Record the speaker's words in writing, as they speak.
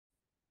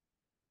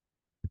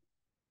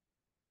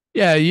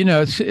Yeah,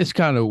 it's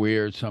kind of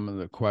weird some of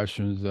the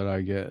questions that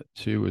I get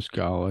too, with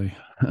Scully.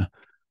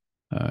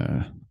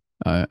 uh,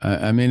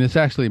 I mean, it's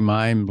actually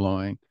mind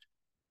blowing.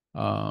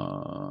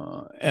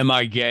 Am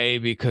I gay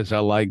because I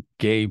like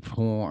gay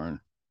porn?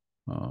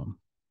 Um,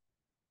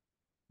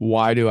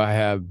 why do I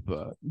have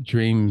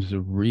dreams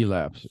of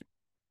relapsing?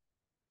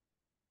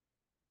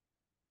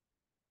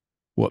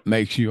 What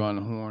makes you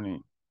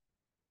unhorny?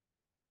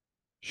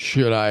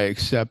 Should I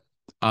accept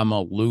I'm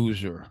a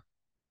loser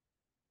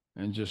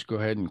and just go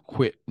ahead and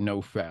quit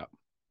no fap?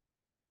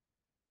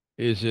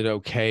 Is it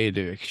okay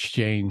to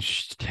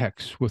exchange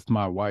texts with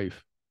my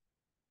wife?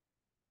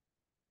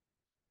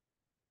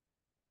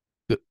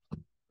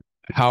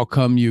 How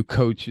come you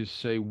coaches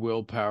say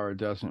willpower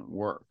doesn't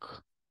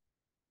work?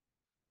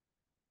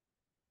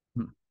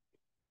 Hmm.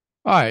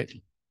 All right.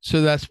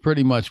 So that's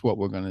pretty much what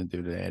we're going to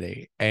do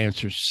today.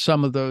 Answer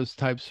some of those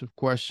types of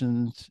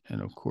questions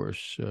and, of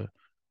course,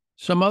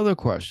 some other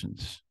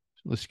questions.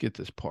 So let's get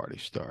this party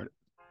started.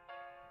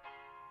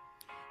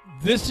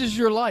 This is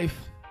your life.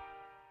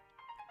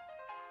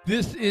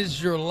 This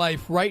is your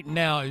life. Right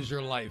now is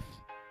your life.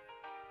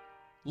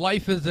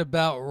 Life is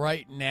about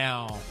right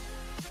now.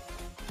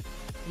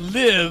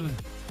 Live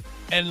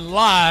and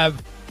live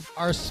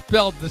are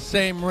spelled the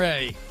same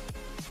way.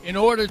 In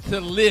order to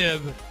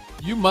live,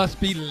 you must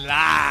be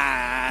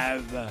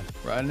live.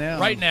 Right now.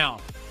 Right now.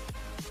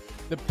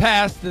 The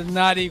past does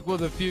not equal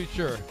the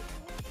future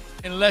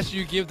unless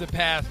you give the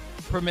past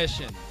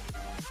permission.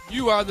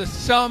 You are the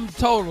sum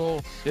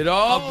total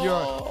of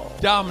your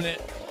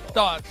dominant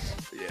thoughts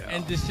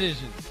and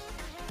decisions.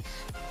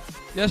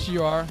 Yes,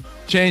 you are.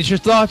 Change your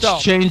thoughts, so,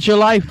 change your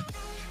life.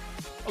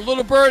 A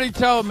little birdie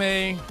told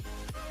me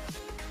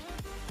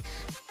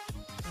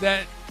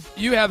that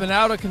you have an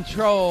out of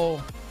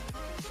control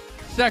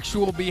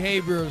sexual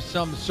behavior of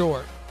some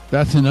sort.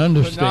 That's an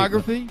understatement.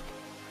 Pornography,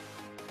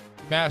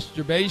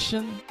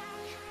 masturbation,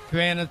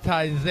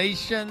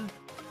 fantasization,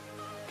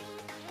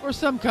 or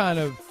some kind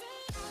of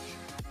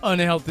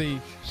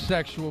unhealthy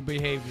sexual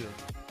behavior.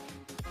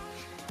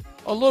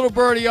 A little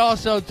birdie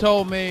also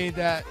told me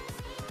that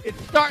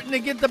it's starting to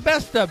get the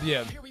best of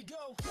you.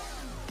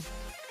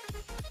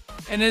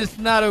 And it's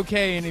not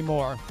okay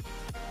anymore.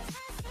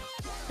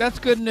 That's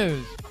good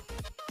news.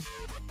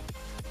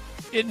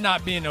 It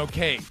not being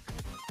okay.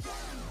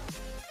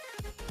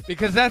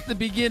 Because that's the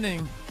beginning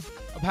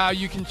of how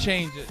you can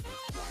change it.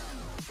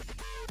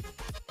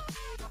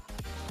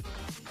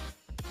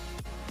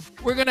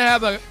 We're going to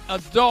have an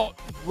adult,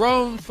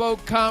 grown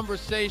folk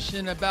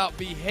conversation about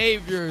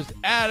behaviors,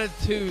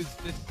 attitudes,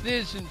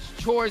 decisions,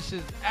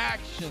 choices,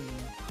 actions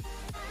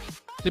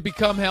to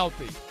become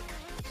healthy.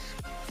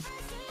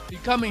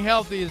 Becoming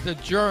healthy is a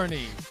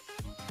journey.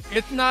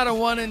 It's not a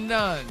one and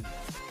done.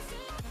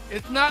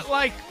 It's not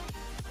like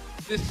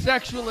this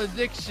sexual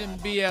addiction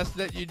BS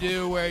that you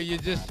do where you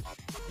just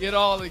get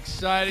all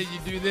excited,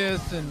 you do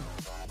this, and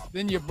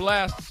then you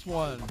blast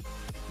one.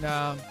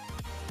 Now,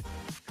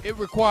 it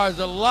requires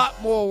a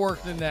lot more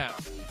work than that.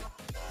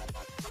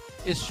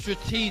 It's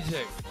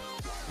strategic.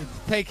 It's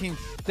taking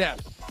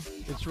steps.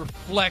 It's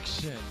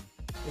reflection.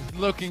 It's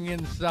looking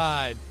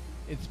inside.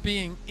 It's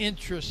being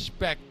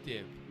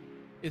introspective.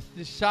 It's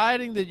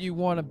deciding that you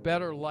want a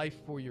better life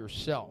for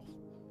yourself.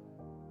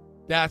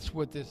 That's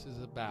what this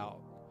is about.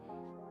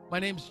 My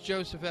name's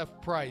Joseph F.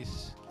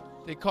 Price.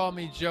 They call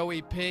me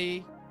Joey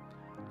P.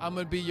 I'm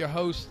going to be your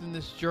host in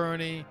this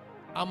journey.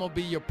 I'm going to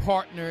be your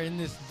partner in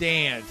this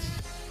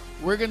dance.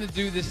 We're going to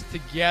do this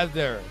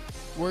together.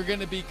 We're going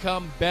to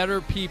become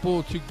better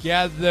people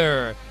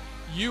together.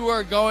 You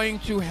are going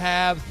to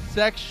have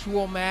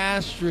sexual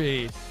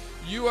mastery.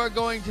 You are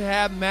going to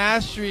have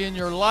mastery in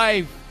your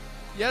life.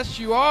 Yes,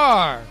 you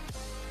are.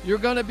 You're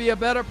going to be a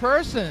better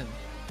person.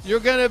 You're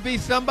going to be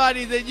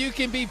somebody that you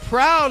can be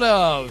proud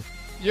of.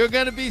 You're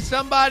going to be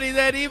somebody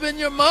that even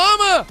your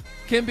mama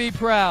can be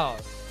proud.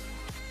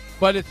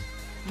 But it's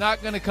not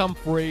going to come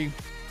free.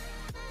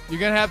 You're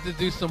going to have to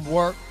do some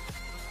work.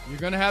 You're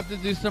going to have to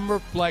do some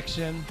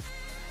reflection.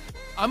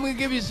 I'm going to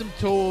give you some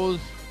tools.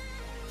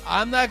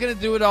 I'm not going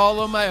to do it all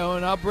on my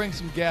own. I'll bring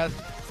some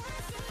guests.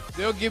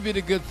 They'll give you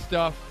the good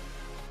stuff.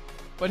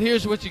 But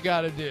here's what you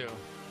got to do.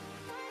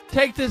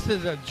 Take this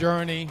as a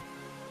journey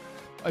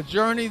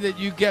that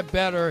you get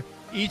better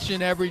each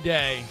and every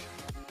day.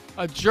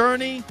 A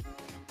journey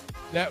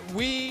that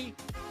we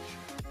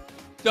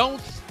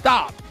don't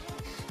stop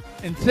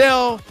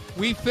until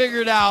we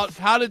figured out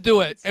how to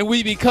do it and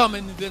we become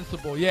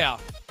invincible. Yeah.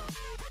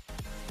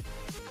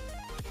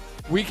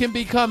 We can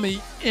become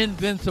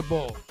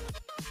invincible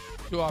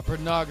to our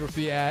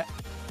pornography,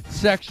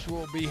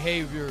 sexual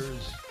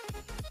behaviors,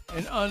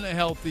 and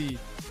unhealthy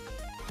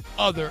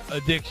other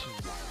addictions.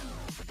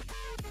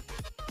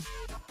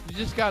 You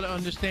just got to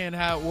understand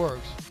how it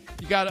works.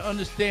 You got to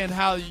understand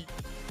how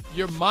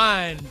your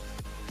mind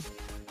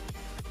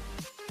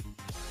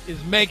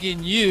is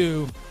making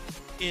you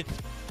its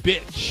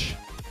bitch.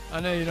 I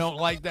know you don't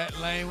like that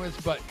language,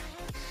 but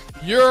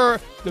you're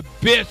the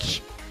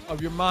bitch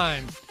of your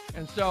mind.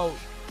 And so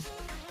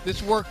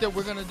this work that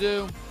we're going to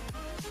do,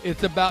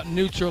 It's about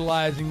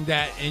neutralizing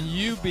that and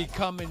you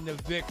becoming the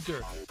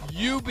victor.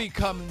 You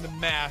becoming the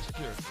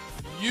master.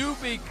 You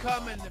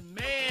becoming the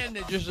man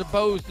that you're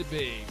supposed to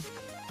be.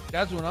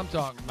 That's what I'm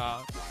talking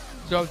about.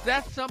 So if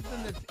that's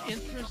something that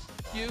interests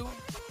you,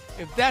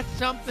 if that's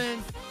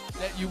something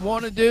that you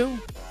want to do,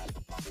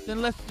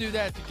 then let's do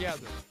that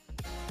together.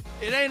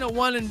 It ain't a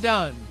one and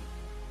done.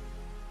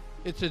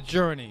 It's a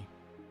journey.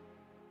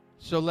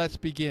 So let's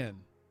begin.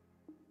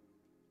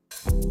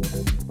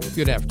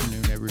 Good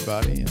afternoon,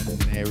 everybody,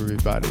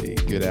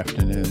 good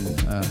afternoon,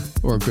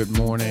 or good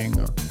morning,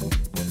 or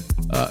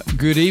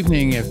good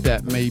evening, if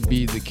that may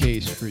be the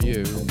case for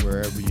you,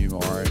 wherever you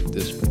are at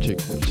this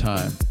particular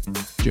time.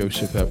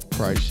 Joseph F.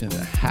 Price in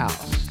the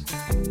house.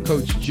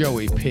 Coach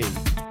Joey P.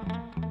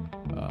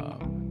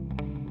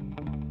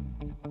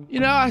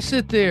 I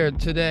sit there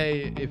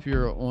today, if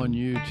you're on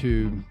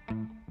YouTube,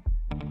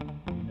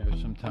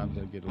 sometimes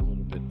I get a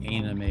little bit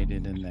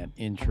animated in that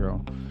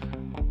intro.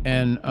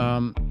 And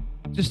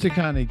just to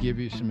kind of give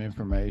you some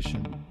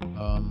information,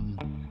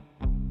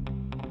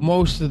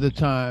 most of the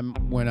time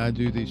when I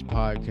do these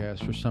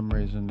podcasts, for some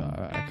reason,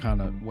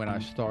 when I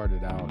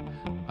started out,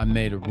 I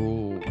made a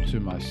rule to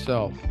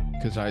myself,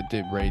 because I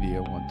did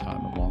radio one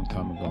time, a long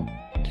time ago.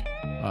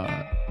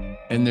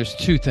 And there's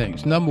two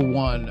things. Number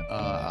one,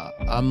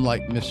 I'm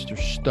like Mr.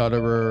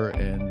 Stutterer,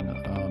 and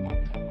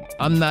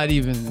I'm not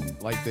even,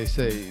 like they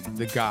say,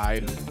 the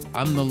guy.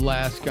 I'm the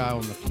last guy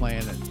on the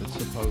planet that's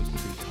supposed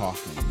to be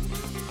talking.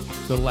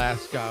 The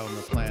last guy on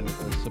the planet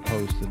that's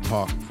supposed to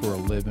talk for a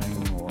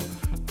living or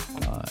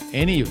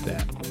any of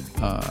that.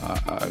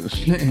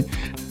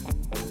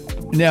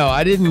 No,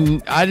 I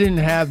didn't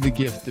have the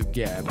gift of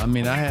gab. I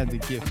mean, I had the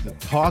gift of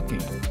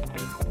talking.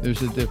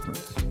 There's a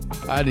difference.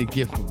 I had the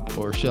gift of,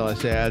 or shall I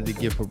say, I had the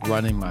gift of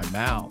running my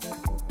mouth.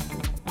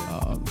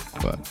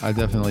 But I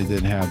definitely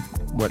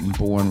wasn't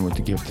born with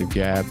the gift of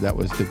gab. That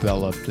was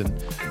developed, and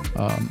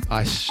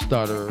I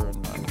stutter,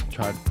 and I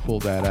try to pull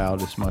that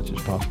out as much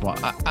as possible.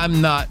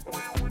 I'm not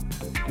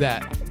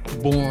that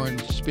born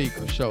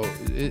speaker, so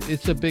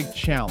it's a big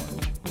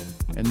challenge.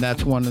 And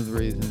that's one of the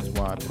reasons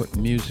why I put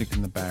music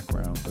in the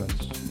background,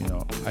 because,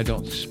 I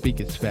don't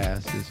speak as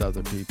fast as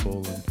other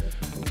people. And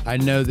I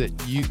know that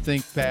you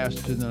think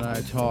faster than I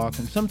talk.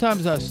 And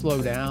sometimes I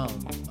slow down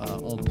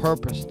on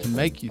purpose to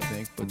make you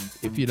think. But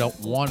if you don't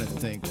want to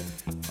think,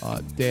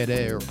 dead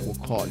air will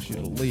cause you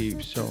to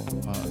leave. So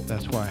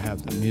that's why I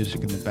have the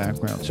music in the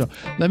background. So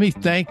let me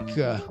thank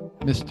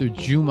Mr.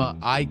 Juma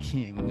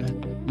Iking,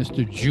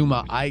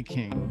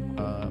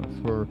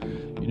 for,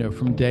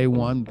 from day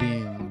one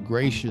being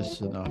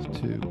gracious enough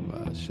to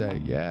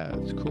say, yeah,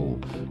 it's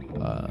cool.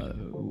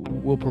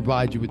 We'll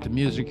provide you with the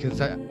music,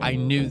 because I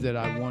knew that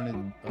I wanted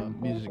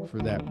music for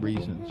that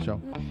reason.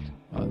 So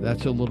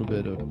that's a little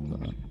bit of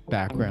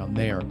background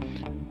there.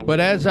 But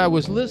as I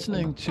was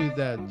listening to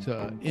that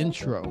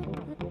intro,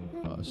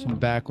 some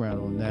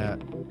background on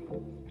that,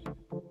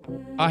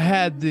 I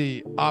had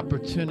the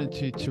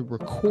opportunity to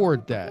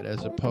record that,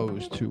 as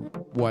opposed to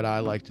what I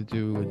like to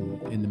do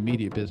in the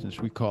media business.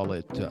 We call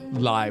it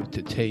live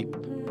to tape.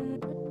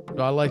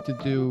 But I like to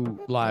do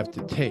live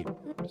to tape.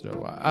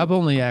 So I've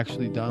only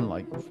actually done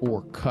like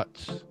 4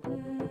 cuts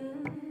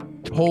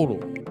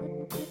total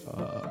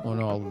on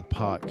all of the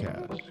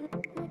podcasts.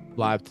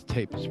 Live to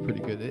tape is pretty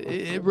good.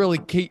 It really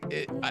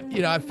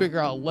I figure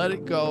I'll let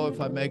it go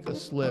if I make a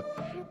slip,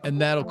 and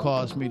that'll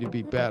cause me to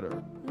be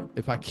better.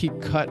 If I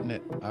keep cutting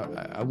it,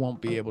 I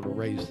won't be able to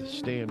raise the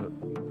standard.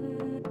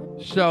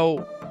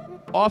 So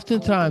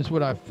oftentimes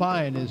what I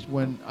find is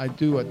when I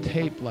do a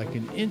tape like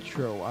an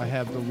intro, I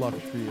have the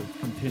luxury of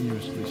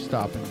continuously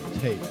stopping the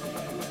tape.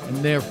 And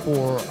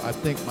therefore, I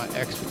think my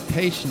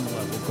expectation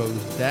level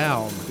goes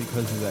down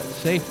because of that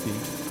safety.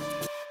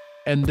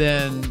 And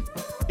then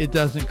it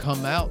doesn't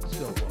come out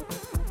so well.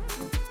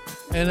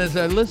 And as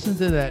I listened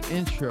to that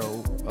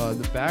intro,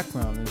 the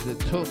background is it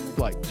took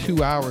like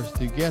 2 hours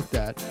to get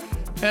that.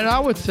 And I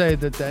would say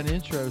that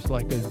intro is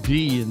like a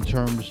D in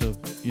terms of,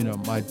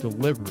 my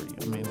delivery.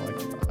 I mean, like,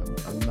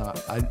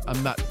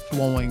 I'm not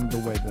flowing the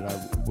way that I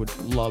would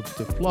love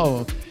to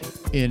flow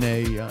in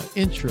a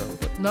intro.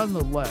 But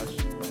nonetheless,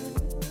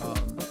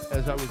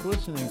 as I was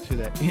listening to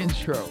that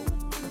intro,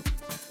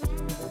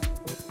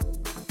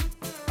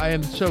 I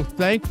am so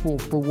thankful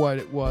for what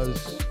it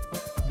was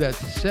that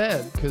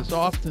said, because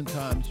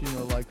oftentimes,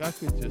 like I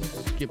could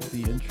just skip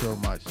the intro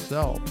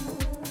myself,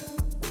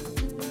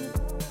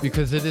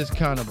 because it is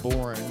kind of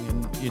boring.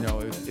 And,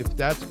 if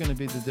that's going to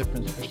be the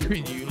difference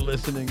between you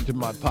listening to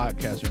my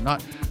podcast or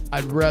not,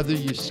 I'd rather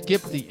you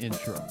skip the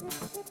intro.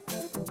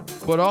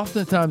 But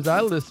oftentimes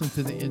I listen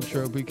to the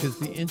intro because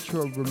the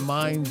intro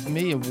reminds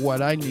me of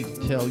what I need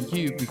to tell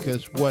you,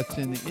 because what's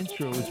in the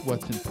intro is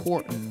what's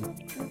important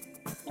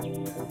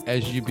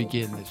as you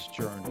begin this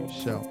journey.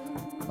 So,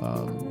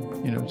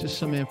 just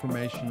some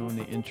information on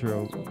the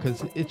intro,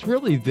 because it's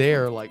really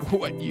there, like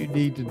what you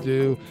need to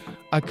do.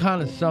 I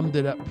kind of summed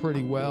it up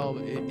pretty well.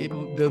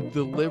 The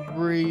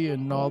delivery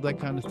and all that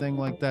kind of thing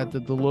like that, the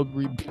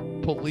delivery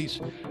police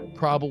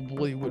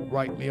probably would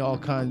write me all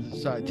kinds of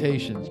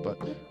citations, but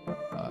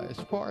as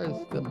far as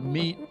the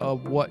meat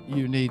of what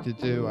you need to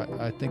do,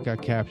 I think I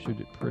captured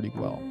it pretty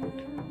well.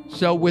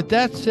 So with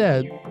that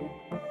said,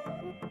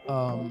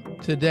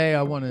 today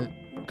I want to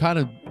kind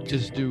of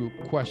just do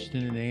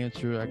question and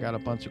answer. I got a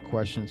bunch of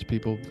questions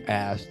people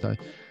asked. I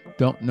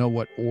don't know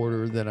what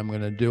order that I'm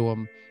going to do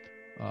them.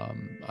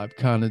 I've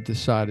kind of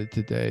decided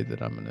today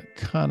that I'm going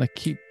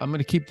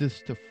to keep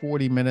this to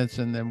 40 minutes,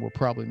 and then we'll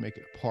probably make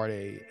it a part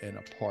A and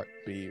a part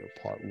B, or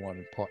part 1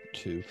 and part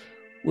 2,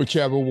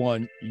 whichever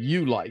one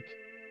you like.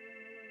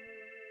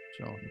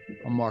 So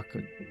I'll mark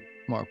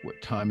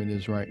what time it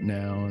is right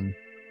now and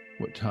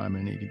what time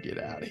I need to get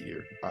out of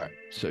here. All right.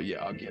 So yeah,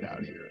 I'll get out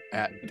of here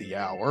at the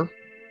hour.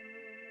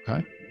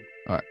 Okay.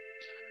 All right.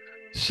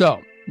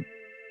 So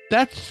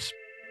that's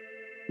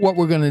what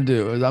we're going to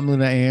do. Is I'm going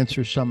to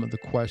answer some of the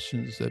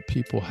questions that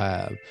people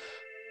have.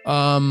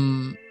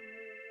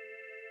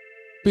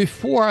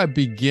 Before I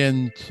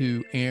begin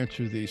to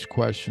answer these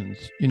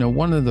questions,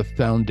 one of the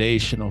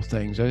foundational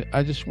things,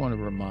 I just want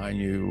to remind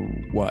you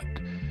what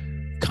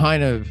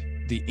kind of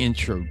the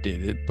intro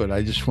did it, but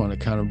I just want to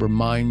kind of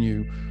remind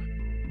you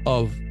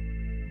of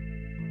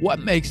what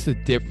makes the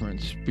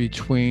difference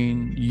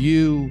between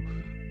you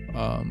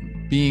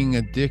being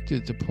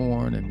addicted to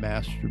porn and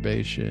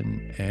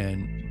masturbation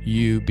and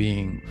you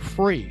being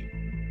free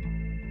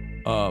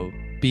of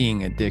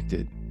being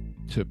addicted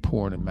to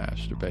porn and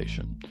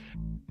masturbation.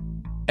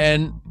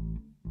 And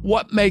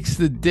what makes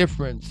the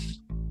difference,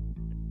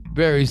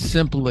 very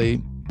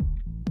simply,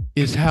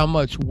 is how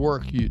much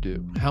work you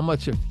do, how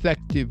much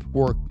effective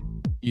work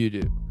you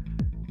do.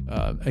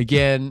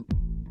 Again,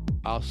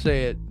 I'll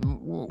say it,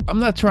 I'm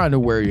not trying to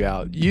wear you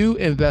out. You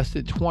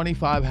invested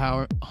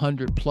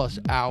 2,500 plus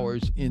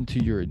hours into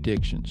your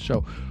addiction.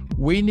 So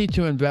we need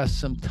to invest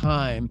some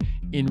time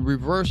in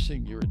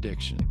reversing your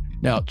addiction.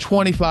 Now,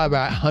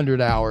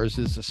 2,500 hours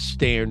is a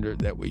standard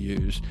that we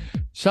use.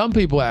 Some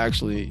people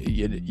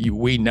actually,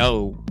 we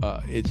know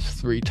it's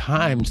 3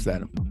 times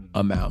that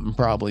amount, and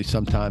probably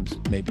sometimes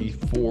maybe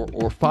 4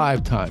 or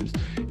 5 times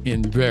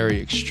in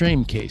very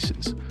extreme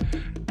cases.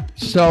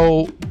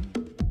 So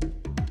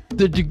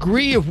the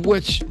degree of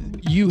which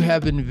you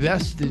have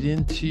invested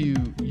into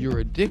your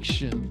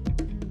addiction,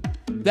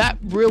 that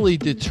really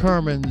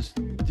determines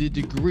the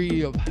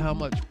degree of how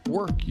much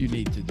work you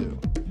need to do.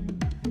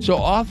 So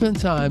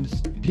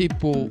oftentimes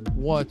people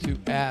want to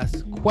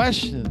ask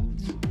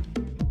questions,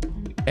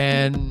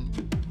 and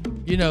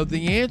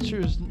the answer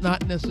is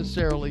not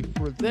necessarily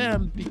for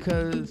them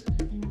because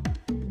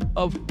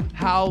of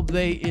how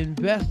they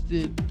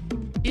invested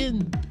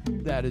in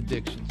that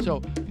addiction.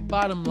 So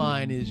bottom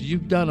line is,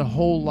 you've done a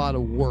whole lot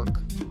of work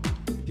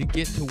to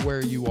get to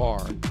where you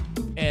are.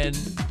 And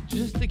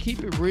just to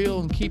keep it real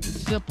and keep it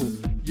simple,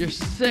 you're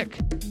sick.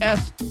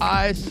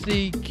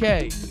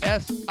 S-I-C-K.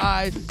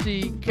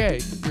 S-I-C-K.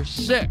 You're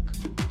sick.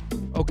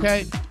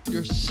 Okay?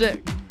 You're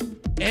sick.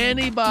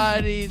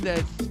 Anybody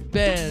that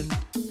spends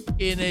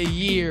in a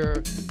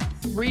year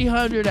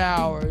 300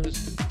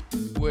 hours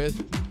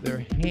with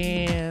their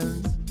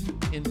hands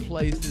in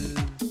places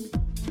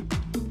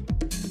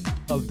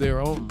of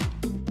their own,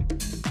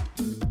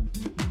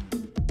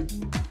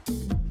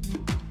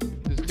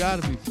 there's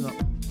got to be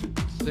something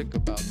sick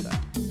about that.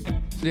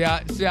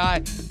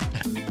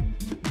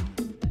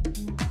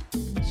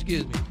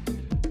 Excuse me.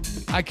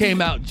 I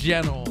came out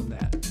gentle on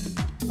that.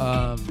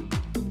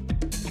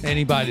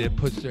 Anybody that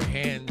puts their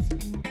hands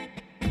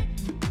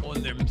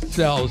on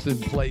themselves in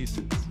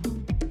places.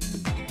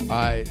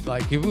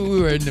 Like if we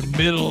were in the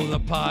middle of the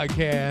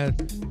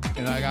podcast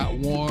and I got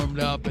warmed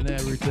up and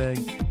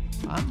everything,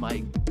 I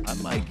might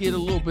get a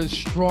little bit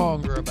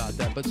stronger about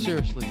that. But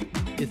seriously,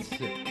 it's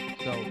sick.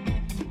 So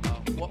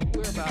what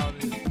we're about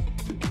is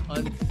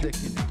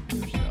unsickening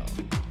yourself.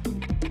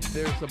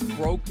 There's a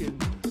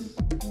brokenness,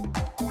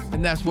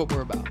 and that's what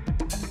we're about.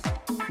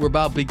 We're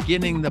about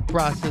beginning the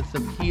process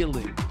of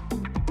healing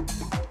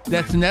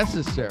that's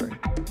necessary,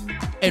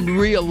 and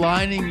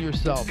realigning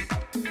yourself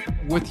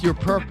with your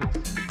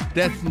purpose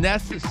that's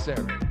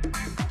necessary,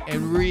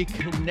 and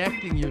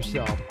reconnecting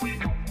yourself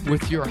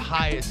with your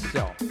highest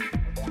self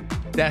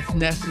that's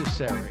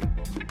necessary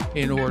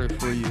in order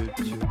for you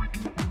to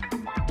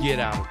get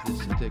out of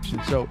this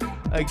addiction. So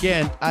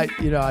again, I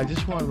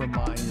just want to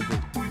remind you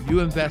that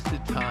you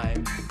invested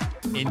time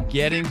in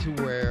getting to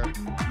where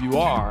you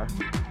are,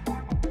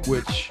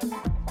 which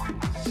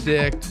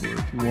sick, or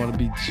if you want to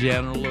be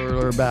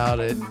gentler about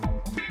it,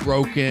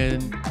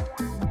 broken,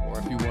 or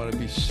if you want to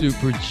be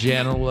super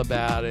gentle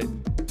about it,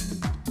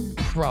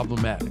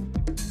 problematic.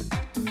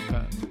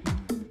 Okay.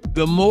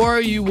 The more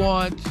you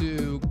want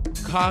to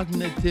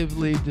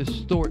cognitively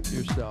distort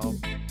yourself,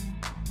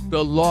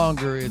 the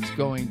longer it's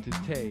going to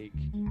take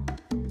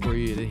for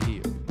you to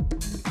heal.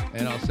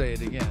 And I'll say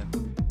it again.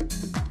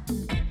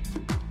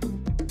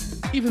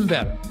 Even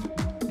better,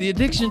 the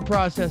addiction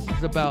process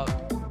is about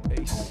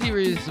a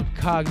series of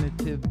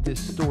cognitive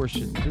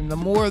distortions. And the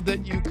more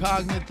that you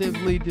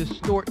cognitively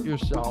distort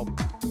yourself,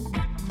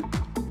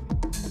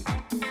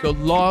 the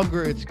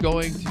longer it's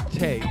going to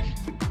take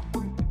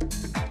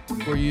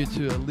for you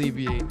to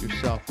alleviate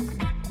yourself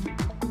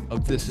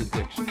of this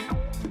addiction.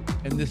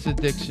 And this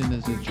addiction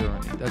is a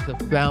journey. That's a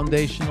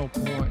foundational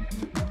point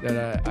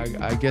that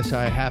I guess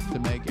I have to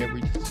make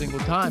every single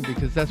time,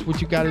 because that's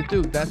what you got to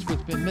do. That's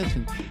what's been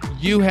missing.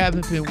 You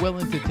haven't been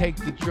willing to take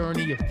the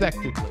journey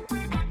effectively.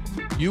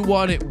 You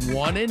want it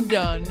one and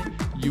done.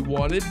 You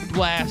want it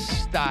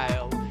blast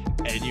style,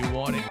 and you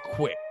want it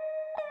quick.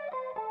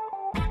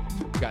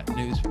 Got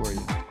news for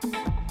you.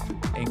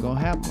 Ain't gonna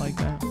happen like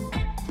that.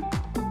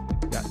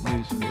 Got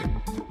news for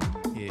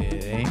you.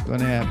 It ain't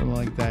gonna happen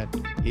like that.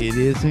 It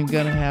isn't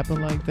gonna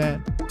happen like that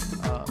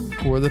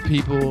for the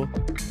people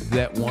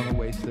that want to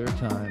waste their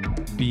time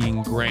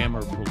being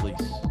grammar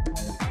police.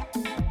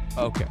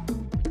 Okay,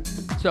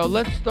 so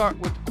let's start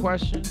with the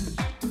questions,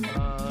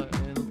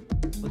 and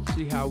let's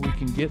see how we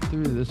can get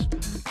through this.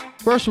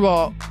 First of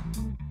all,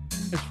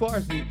 as far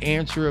as the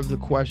answer of the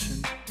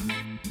question,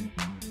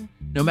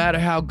 no matter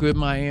how good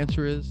my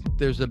answer is,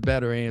 there's a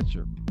better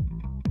answer.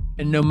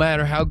 And no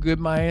matter how good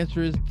my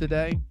answer is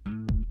today,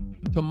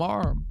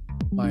 tomorrow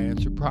my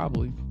answer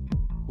probably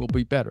will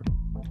be better.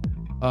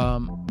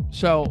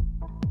 So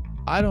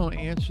I don't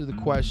answer the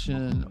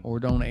question, or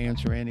don't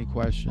answer any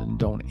question,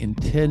 don't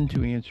intend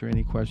to answer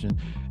any question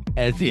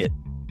as it.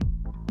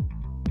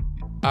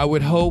 I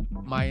would hope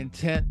my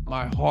intent,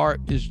 my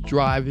heart is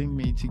driving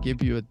me to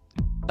give you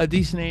a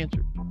decent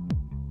answer.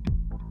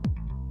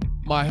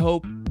 My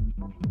hope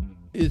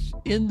is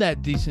in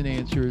that decent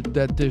answer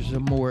that there's a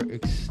more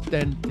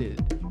extended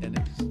and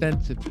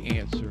extensive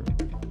answer.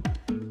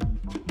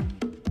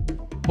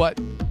 But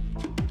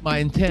my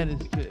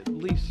intent is to at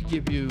least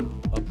give you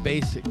a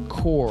basic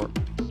core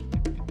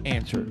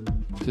answer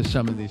to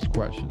some of these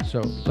questions.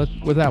 So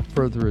without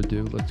further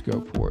ado, let's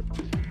go for it.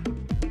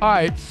 All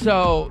right,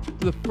 so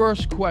the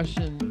first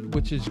question,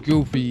 which is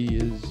goofy,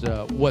 is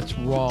what's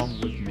wrong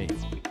with me?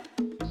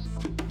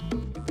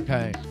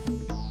 Okay.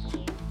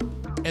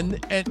 And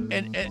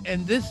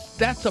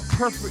that's a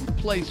perfect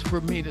place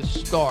for me to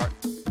start.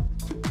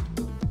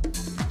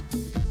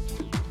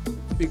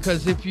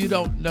 Because if you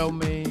don't know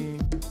me,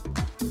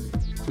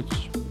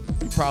 which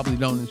you probably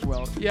don't as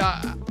well,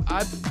 yeah,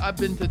 I've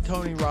been to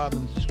Tony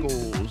Robbins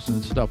schools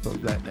and stuff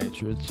of that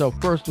nature. And so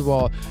first of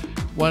all,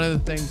 one of the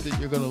things that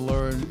you're going to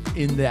learn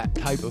in that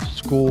type of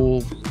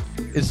school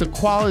is the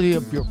quality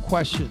of your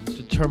questions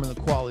determine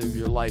the quality of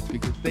your life,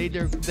 because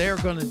they're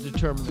going to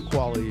determine the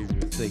quality of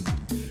your thinking.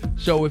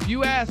 So if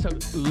you ask a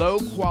low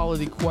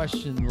quality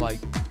question like,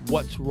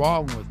 what's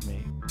wrong with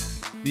me?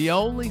 The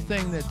only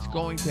thing that's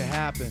going to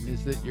happen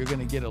is that you're going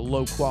to get a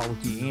low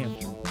quality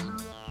answer.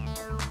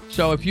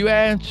 So if you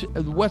answer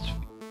what's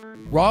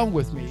wrong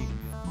with me,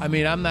 I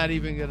mean, I'm not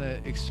even going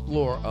to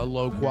explore a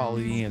low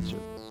quality answer.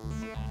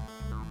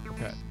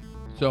 Okay.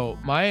 So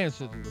my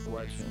answer to the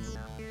question,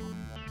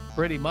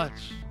 pretty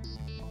much,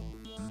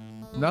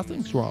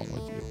 nothing's wrong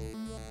with you.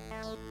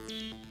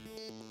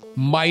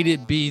 Might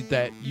it be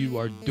that you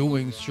are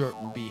doing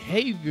certain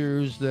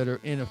behaviors that are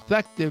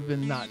ineffective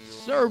and not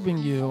serving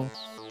you?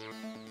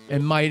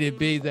 And might it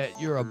be that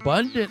you're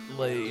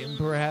abundantly and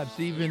perhaps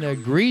even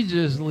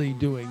egregiously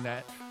doing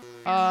that?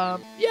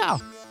 Yeah.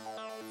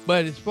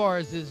 But as far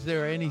as is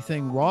there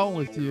anything wrong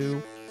with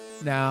you?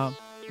 Now,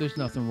 there's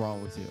nothing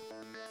wrong with you.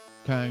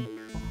 Okay?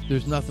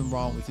 There's nothing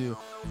wrong with you.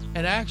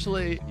 And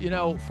actually,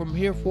 from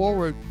here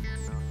forward,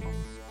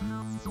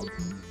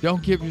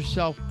 don't give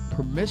yourself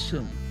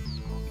permission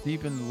to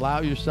even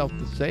allow yourself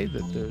to say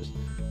that there's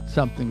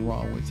something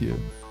wrong with you.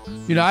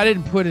 I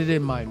didn't put it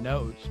in my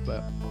notes,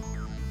 but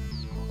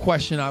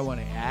question I want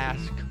to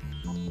ask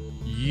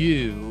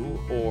you,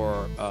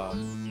 or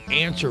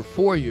answer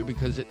for you,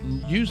 because it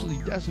usually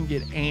doesn't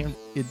get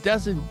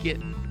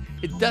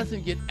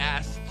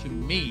asked to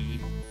me,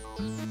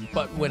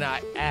 but when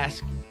I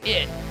ask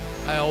it,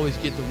 I always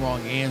get the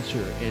wrong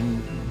answer.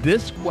 And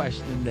this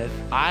question that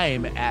I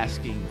am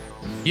asking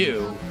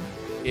you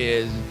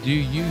is, do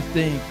you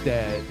think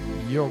that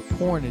your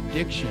porn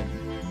addiction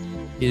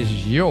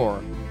is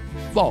your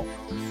fault?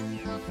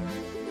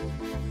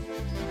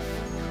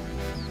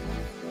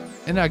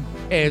 And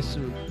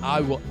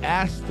I will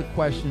ask the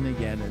question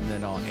again, and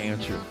then I'll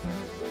answer it.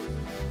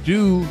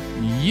 Do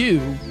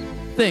you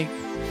think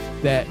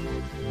that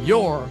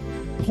your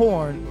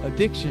porn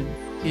addiction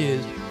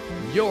is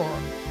your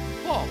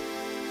fault?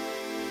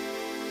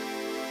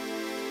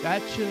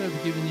 That should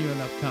have given you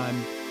enough time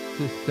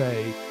to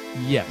say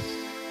yes.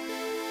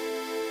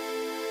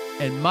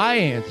 And my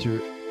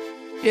answer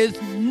is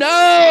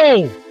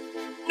no!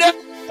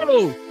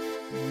 No!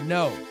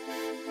 No.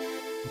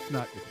 It's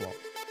not your fault.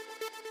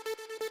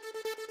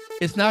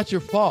 It's not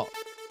your fault.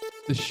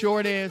 The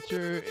short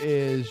answer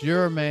is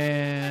you're a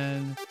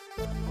man.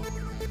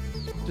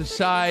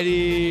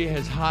 Society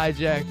has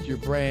hijacked your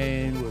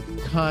brain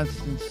with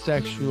constant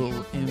sexual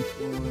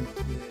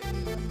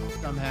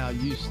influences. Somehow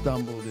you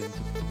stumbled into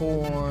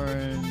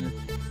porn.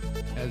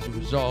 As a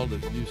result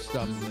of you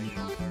stumbling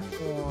into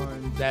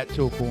porn, that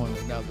took on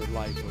another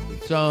life of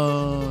its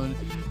own.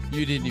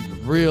 You didn't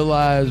even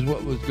realize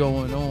what was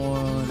going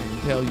on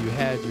until you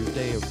had your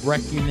day of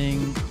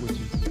reckoning, which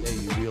is the day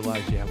you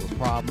realize you have a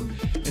problem.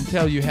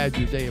 Until you had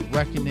your day of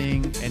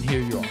reckoning, and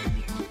here you are.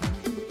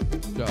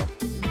 So,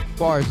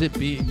 far as it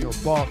being your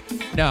fault,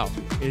 no,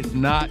 it's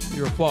not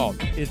your fault.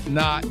 It's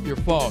not your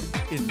fault.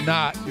 It's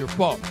not your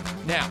fault.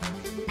 Now,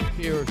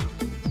 here,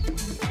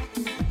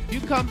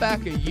 you come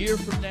back a year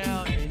from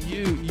now and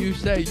you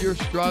say you're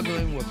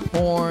struggling with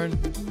porn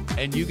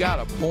and you got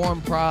a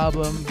porn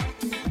problem.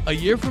 A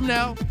year from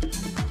now,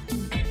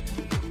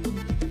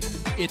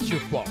 it's your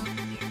fault.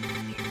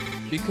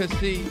 Because,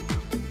 see,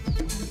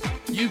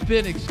 you've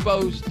been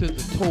exposed to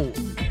the tool.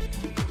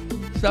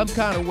 Some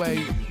kind of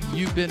way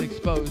you've been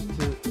exposed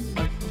to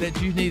that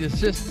you need a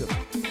system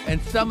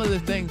and some of the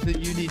things that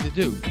you need to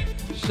do.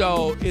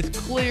 So it's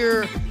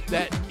clear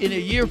that in a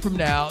year from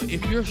now,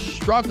 if you're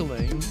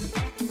struggling,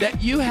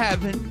 that you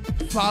haven't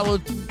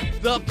followed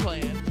the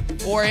plan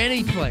or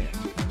any plan.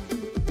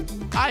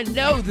 I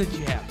know that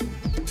you haven't.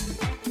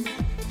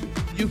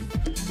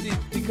 See,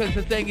 because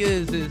the thing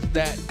is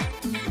that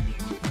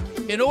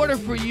in order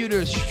for you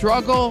to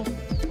struggle,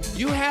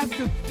 you have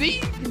to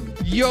feed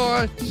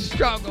your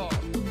struggle.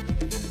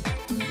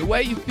 The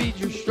way you feed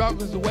your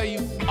struggle is the way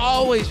you've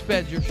always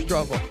fed your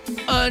struggle,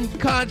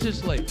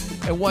 unconsciously.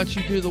 And once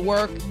you do the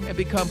work and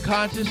become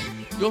conscious,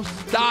 you'll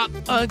stop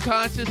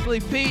unconsciously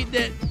feeding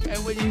it.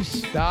 And when you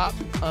stop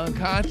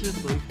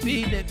unconsciously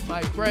feeding it,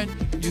 my friend,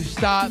 you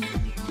stop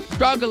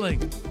struggling.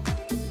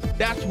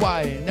 That's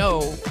why I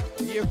know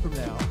a year from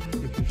now,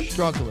 if you're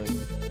struggling,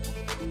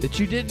 that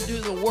you didn't do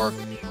the work,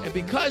 and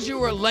because you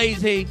were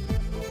lazy,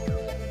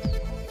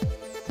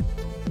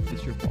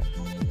 it's your fault.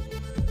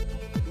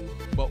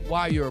 But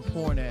why you're a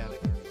porn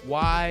addict,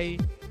 why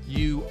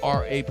you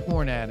are a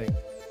porn addict,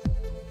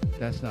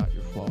 that's not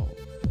your fault.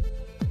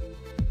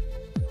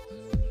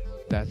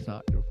 That's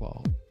not your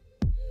fault.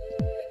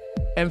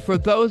 And for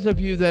those of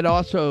you that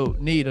also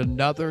need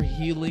another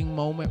healing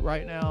moment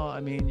right now,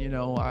 I mean, you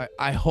know,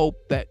 I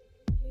hope that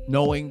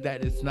knowing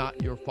that it's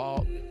not your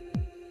fault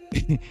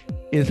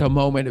is a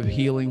moment of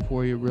healing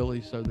for you,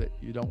 really, so that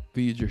you don't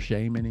feed your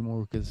shame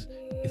anymore, because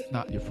it's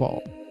not your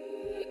fault.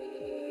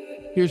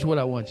 Here's what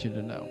I want you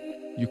to know.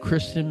 You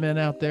Christian men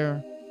out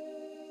there,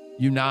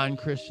 you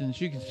non-Christians,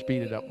 you can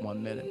speed it up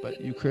 1 minute, but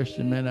you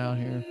Christian men out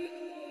here,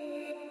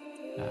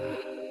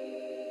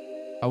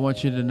 I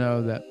want you to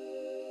know that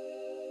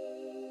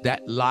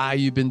that lie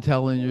you've been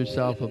telling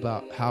yourself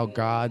about how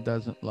God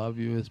doesn't love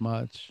you as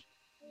much,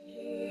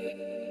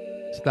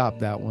 stop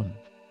that one.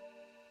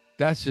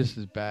 That's just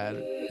as bad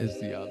as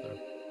the other.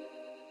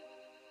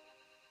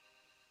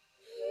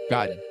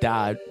 God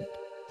died,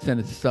 sent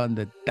his son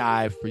to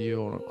die for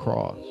you on a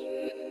cross.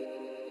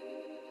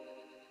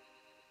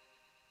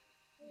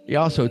 He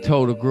also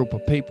told a group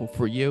of people,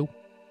 for you,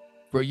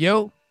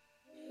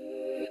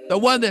 the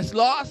one that's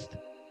lost,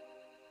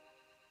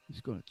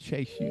 he's going to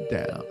chase you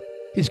down.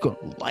 He's going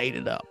to light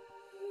it up.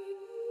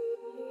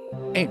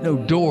 Ain't no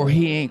door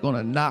he ain't going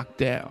to knock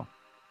down.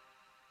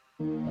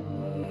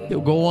 He'll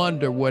go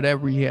under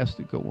whatever he has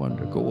to go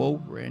under, go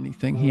over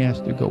anything he has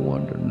to go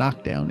under,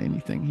 knock down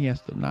anything he has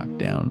to knock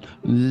down,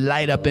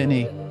 light up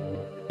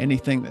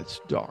anything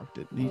that's dark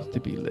that needs to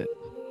be lit.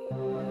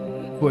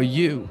 For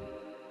you.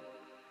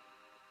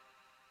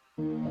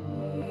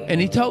 And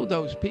he told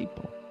those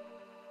people,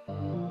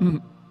 I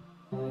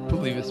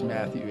believe it's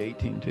Matthew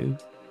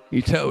 18:2.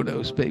 He told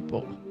those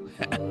people,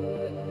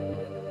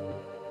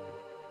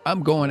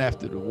 I'm going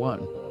after the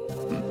one.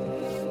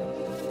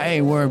 I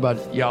ain't worried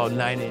about y'all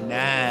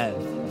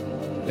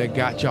 99 that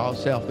got y'all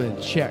self in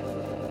check.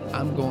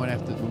 I'm going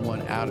after the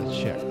one out of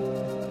check.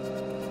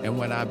 And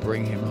when I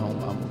bring him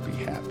home, I'm going to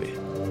be happy.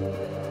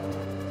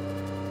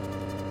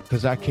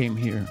 Because I came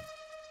here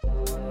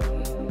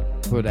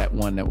for that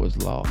one that was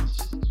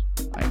lost.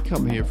 I ain't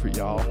come here for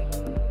y'all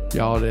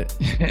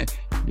that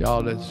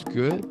y'all that's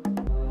good.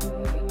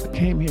 I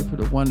came here for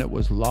the one that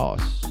was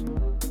lost.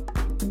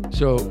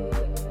 So,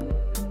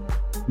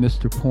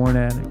 Mr. Porn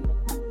Addict,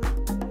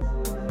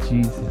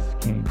 Jesus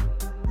came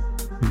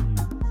for you,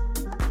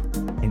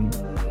 and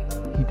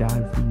he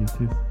died for you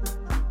too.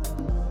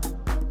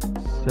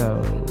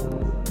 So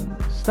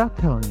stop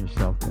telling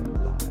yourself that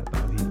lie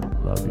about he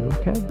don't love you,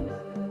 okay?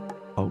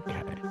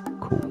 Okay,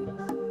 cool.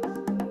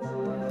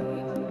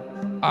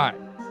 All right.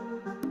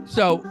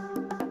 So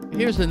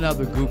here's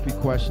another goofy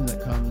question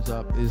that comes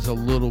up. Is a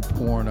little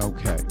porn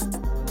okay?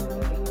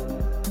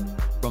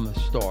 From the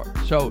start.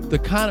 So the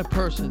kind of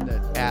person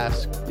that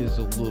asks, is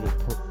a little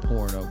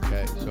porn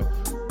okay? So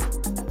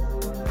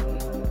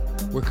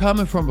we're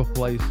coming from a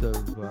place of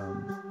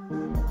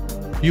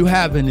you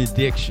have an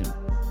addiction.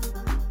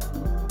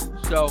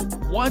 So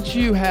once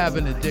you have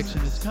an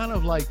addiction, it's kind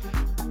of like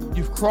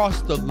you've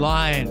crossed the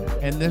line,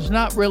 and there's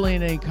not really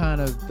any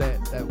kind of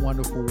that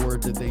wonderful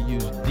word that they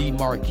use,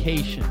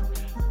 demarcation.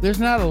 There's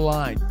not a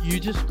line. You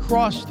just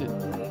crossed it.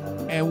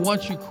 And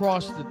once you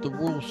crossed it, the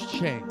rules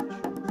change.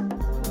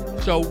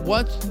 So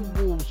once the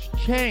rules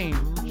change,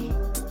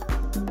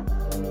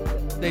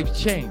 they've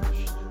changed.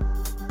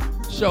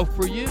 So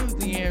for you,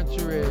 the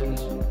answer is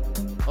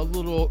a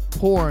little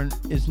porn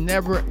is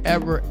never,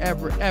 ever,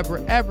 ever,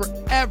 ever, ever,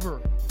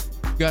 ever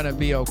gonna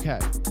be okay.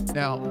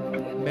 Now,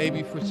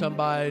 maybe for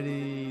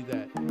somebody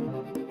that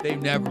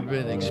they've never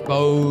been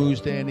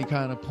exposed to any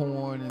kind of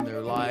porn in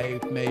their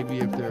life. Maybe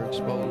if they're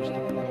exposed to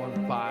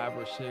porn 5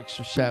 or 6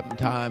 or 7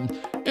 times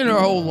in their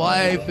whole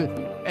life,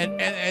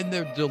 and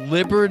they're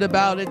deliberate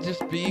about it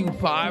just being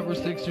 5 or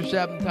 6 or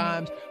 7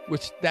 times,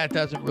 which that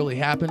doesn't really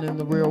happen in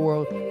the real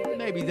world,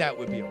 maybe that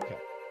would be okay.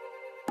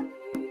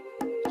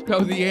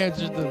 So the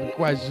answer to the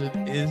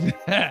question is,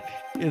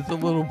 is a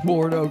little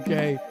porn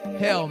okay?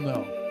 Hell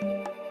no.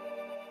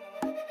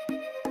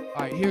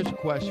 All right, here's a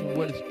question.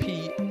 What is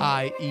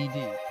PIED?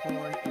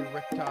 Porn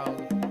erectile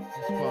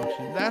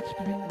dysfunction. That's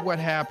what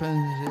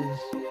happens is,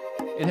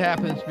 it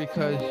happens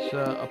because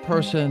a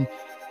person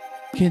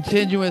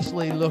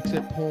continuously looks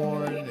at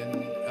porn,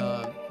 and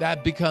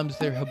that becomes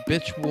their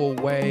habitual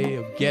way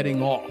of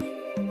getting off.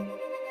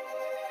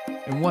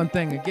 And one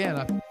thing, again,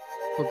 I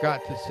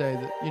forgot to say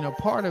that,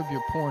 part of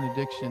your porn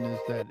addiction is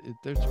that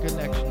there's a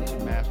connection to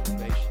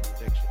masturbation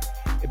addiction.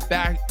 It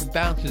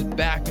bounces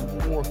back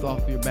and forth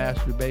off your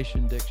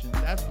masturbation addiction.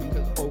 That's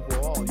because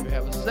overall you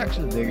have a sex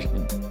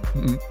addiction.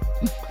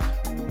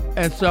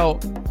 And so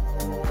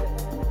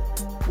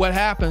what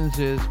happens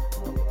is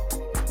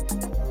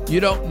you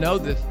don't know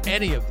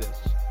any of this.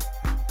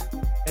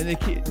 And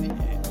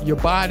your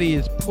body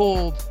is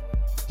pulled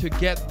to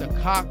get the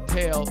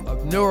cocktail of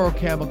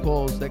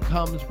neurochemicals that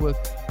comes with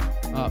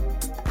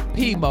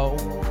PMO,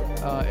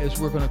 as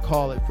we're going to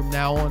call it from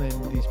now on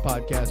in these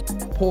podcasts,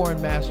 porn,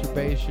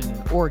 masturbation,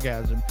 and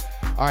orgasm.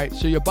 All right,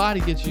 so your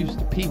body gets used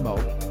to PMO.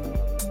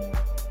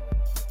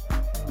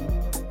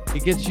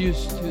 It gets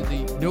used to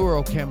the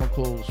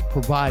neurochemicals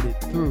provided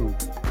through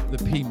the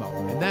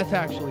PMO, and that's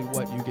actually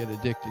what you get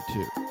addicted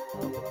to.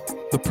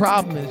 The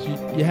problem is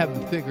you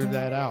haven't figured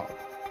that out.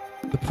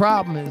 The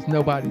problem is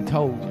nobody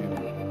told you.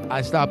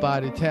 I stopped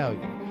by to tell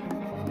you.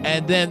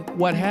 And then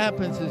what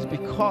happens is,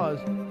 because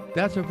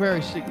that's a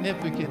very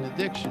significant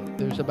addiction,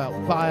 there's about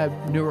 5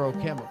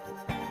 neurochemicals.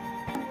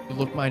 You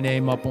look my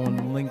name up on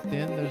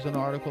LinkedIn, there's an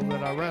article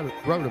that I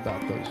wrote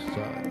about those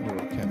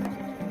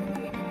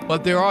neurochemicals.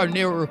 But there are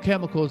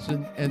neurochemicals,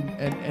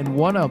 and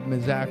one of them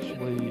is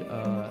actually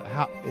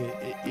how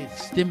it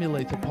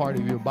stimulates a part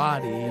of your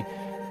body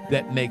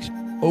that makes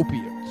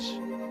opiates.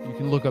 You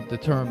can look up the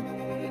term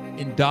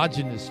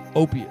endogenous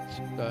opiates.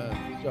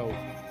 So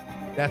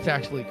that's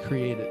actually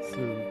created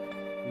through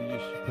the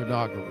use of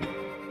pornography.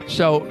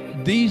 So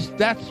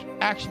that's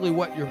actually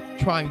what you're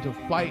trying to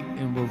fight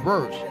in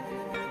reverse.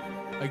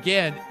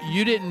 Again,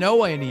 you didn't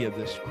know any of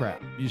this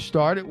crap. You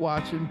started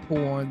watching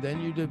porn,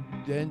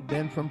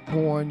 then from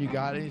porn you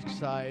got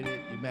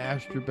excited, you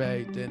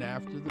masturbate, then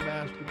after the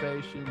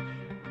masturbation,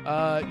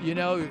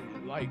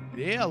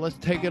 let's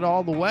take it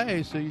all the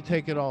way. So you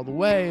take it all the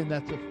way, and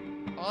that's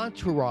an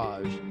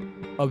entourage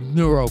of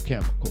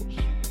neurochemicals.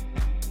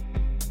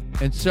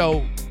 And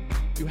so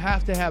you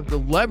have to have the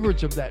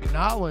leverage of that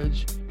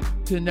knowledge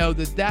to know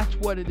that that's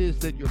what it is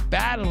that you're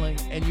battling,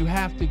 and you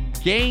have to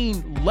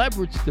gain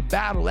leverage to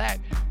battle that.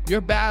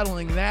 You're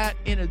battling that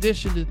in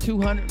addition to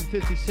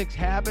 256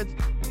 habits,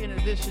 in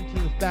addition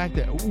to the fact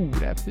that,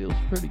 that feels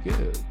pretty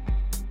good.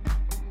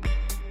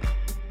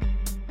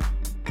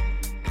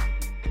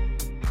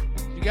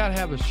 You got to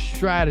have a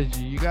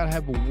strategy. You got to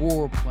have a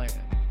war plan.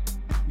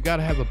 You got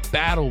to have a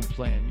battle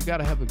plan. You got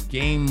to have a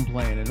game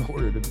plan in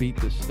order to beat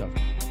this stuff.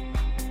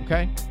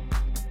 Okay?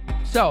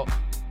 So,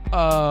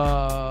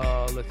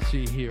 let's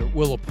see here.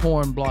 Will a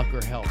porn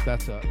blocker help?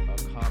 That's a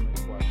common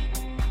question.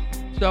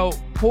 So,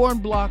 porn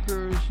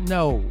blockers,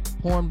 no.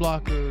 Porn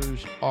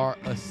blockers are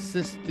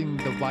assisting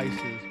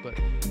devices, but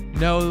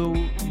no,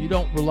 you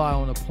don't rely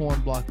on a porn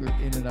blocker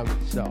in and of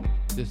itself.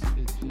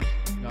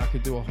 I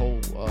could do a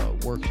whole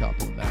workshop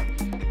on that.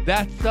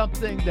 That's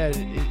something that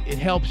it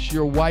helps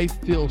your wife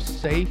feel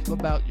safe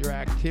about your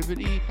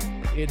activity.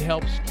 It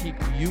helps keep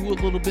you a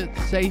little bit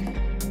safe,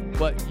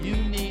 but you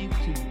need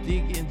to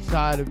dig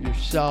inside of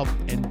yourself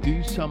and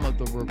do some of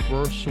the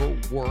reversal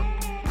work.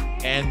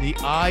 And the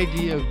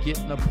idea of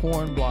getting a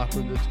porn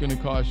blocker that's going to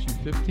cost you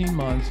 15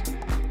 months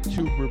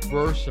to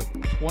reverse a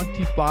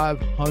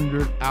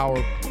 2,500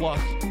 hour plus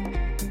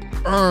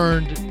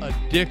earned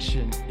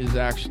addiction is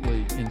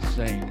actually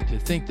insane. To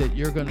think that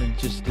you're going to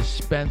just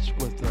dispense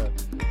with the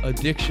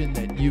addiction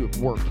that you have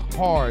worked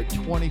hard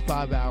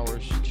 25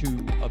 hours to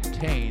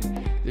obtain,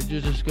 that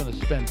you're just going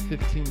to spend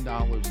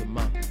 $15 a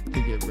month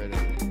to get rid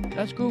of it.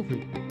 That's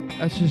goofy.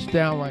 That's just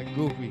downright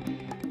goofy.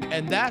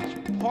 And that's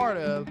part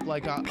of,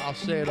 I'll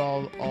say it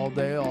all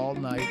day, all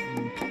night,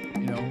 and,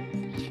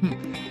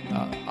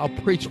 I'll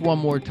preach one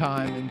more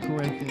time in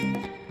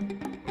Corinthians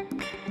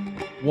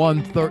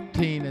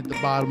 1:13 at the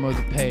bottom of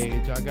the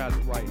page. I got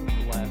it right in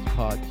the last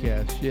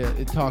podcast. Yeah,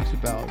 it talks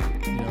about,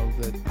 that you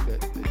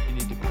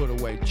need to put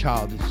away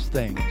childish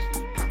things.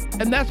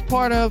 And that's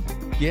part of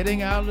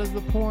getting out of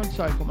the porn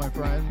cycle, my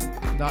friend.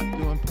 Not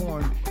doing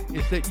porn,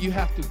 is that you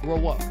have to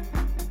grow up.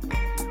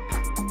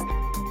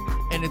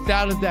 And it's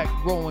out of that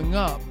growing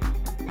up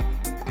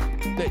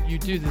that you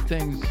do the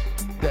things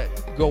that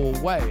go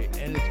away.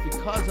 And it's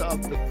because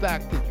of the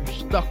fact that you're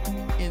stuck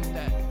in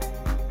that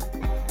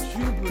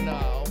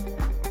juvenile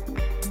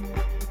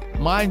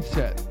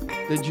mindset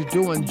that you're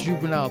doing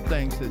juvenile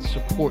things that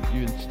support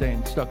you in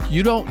staying stuck.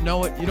 You don't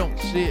know it, you don't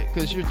see it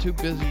because you're too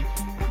busy,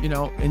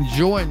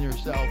 enjoying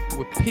yourself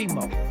with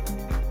PMO.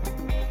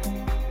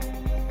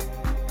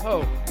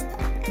 Oh.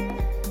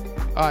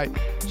 All right.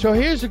 So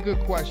here's a good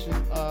question.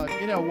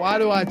 Why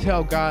do I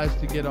tell guys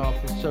to get off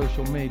of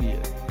social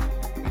media?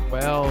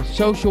 Well,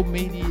 social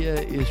media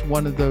is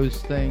one of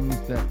those things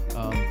that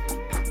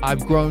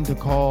I've grown to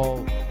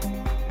call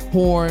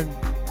porn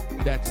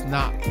that's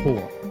not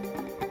porn.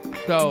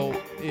 So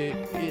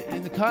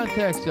in the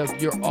context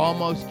of you're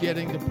almost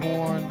getting to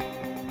porn,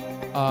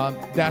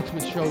 that's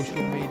what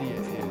social media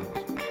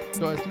is.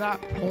 So it's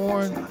not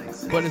porn,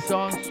 but it's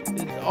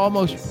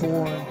almost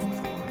porn,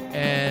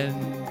 and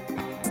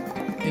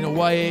in a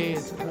way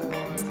it's porn,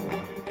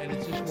 and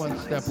it's just one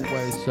step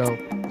away. So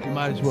you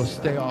might as well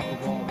stay off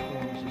of all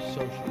forms of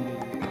social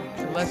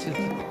media, unless it's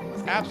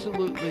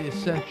absolutely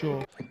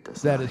essential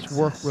that it's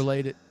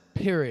work-related,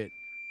 period.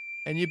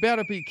 And you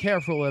better be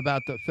careful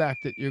about the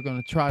fact that you're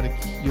going to try to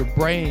keep your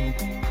brain,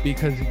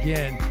 because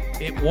again,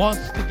 it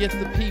wants to get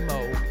the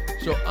PMO.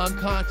 So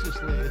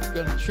unconsciously, it's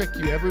going to trick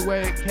you every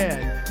way it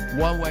can.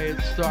 One way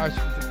it starts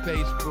with the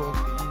Facebook,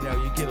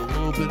 you get a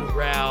little bit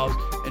aroused,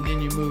 and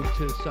then you move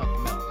to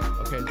something else.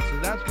 Okay, so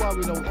that's why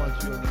we don't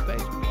want you on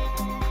Facebook,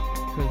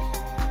 because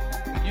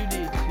you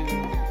need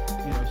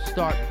to,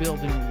 start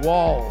building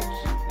walls,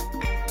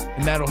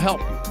 and that'll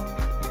help you.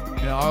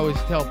 I always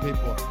tell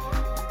people,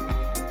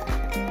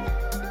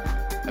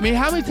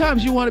 how many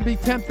times you want to be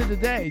tempted a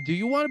day? Do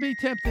you want to be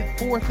tempted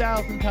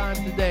 4,000 times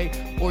a day,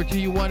 or do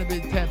you want to be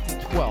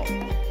tempted 12?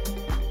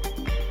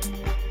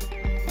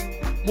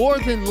 More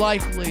than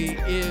likely,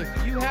 if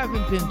you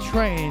haven't been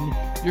trained,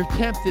 you're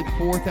tempted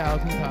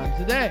 4,000 times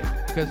a day,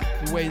 because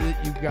the way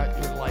that you've got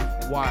your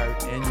life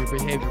wired and your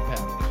behavior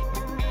patterns.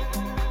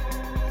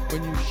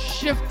 When you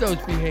shift those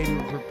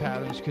behavior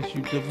patterns, because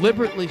you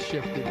deliberately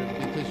shifted them,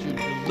 because you're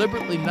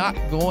deliberately not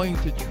going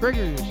to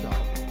trigger yourself,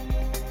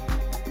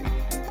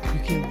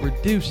 can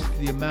reduce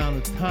the amount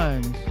of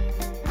times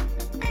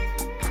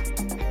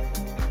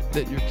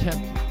that you're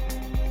tempted.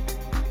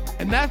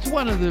 And that's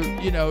one of the,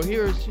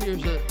 here's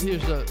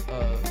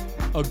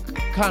a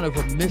kind of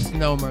a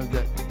misnomer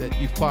that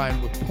you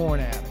find with porn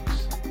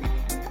addicts.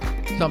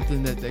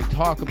 Something that they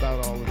talk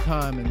about all the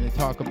time, and they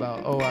talk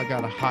about, I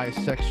got a high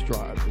sex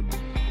drive. And,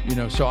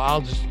 so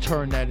I'll just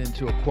turn that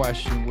into a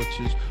question, which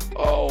is,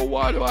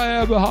 why do I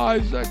have a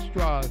high sex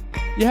drive?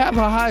 You have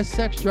a high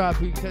sex drive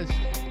because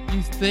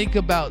you think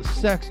about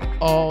sex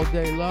all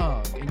day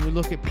long, and you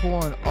look at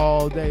porn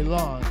all day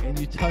long, and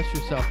you touch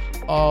yourself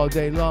all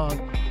day long.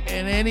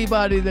 And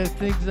anybody that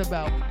thinks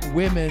about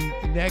women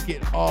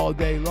naked all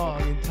day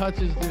long and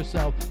touches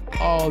themselves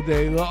all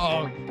day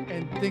long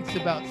and thinks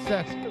about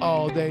sex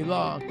all day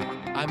long,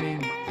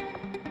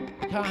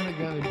 kind of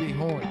gonna be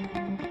horny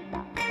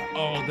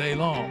all day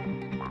long.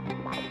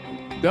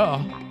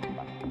 Duh.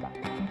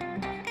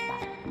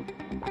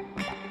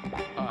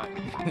 All right.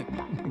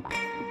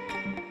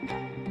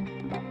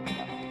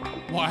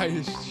 Why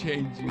is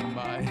changing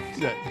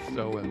mindset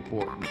so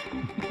important?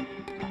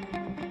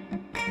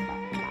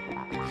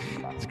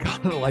 It's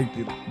kind of like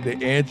the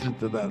answer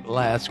to that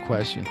last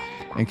question,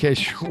 in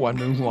case you're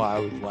wondering why I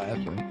was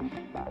laughing.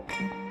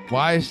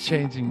 Why is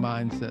changing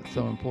mindset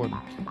so important?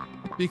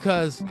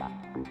 Because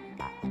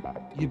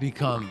you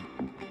become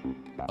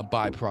a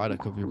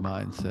byproduct of your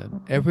mindset.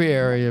 Every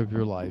area of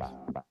your life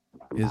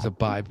is a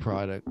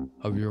byproduct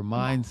of your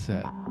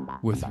mindset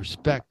with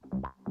respect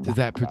to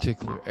that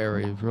particular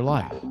area of your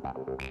life.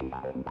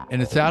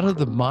 And it's out of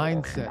the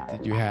mindset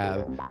that you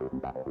have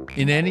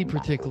in any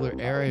particular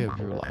area of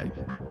your life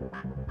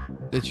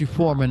that you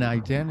form an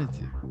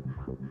identity.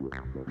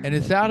 And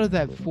it's out of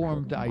that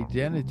formed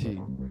identity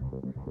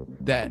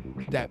that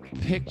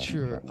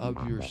picture of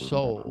your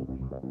soul,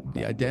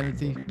 the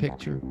identity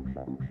picture,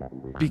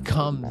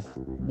 becomes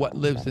what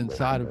lives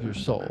inside of your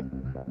soul.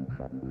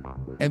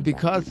 And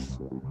because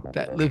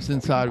that lives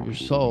inside of your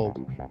soul,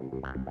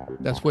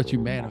 that's what you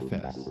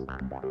manifest.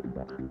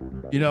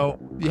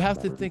 You have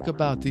to think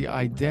about the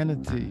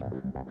identity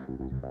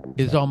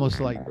is almost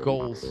like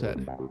goal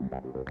setting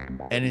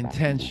and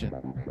intention.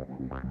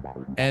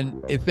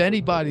 And if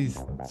anybody's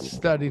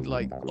studied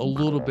like a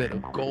little bit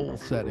of goal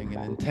setting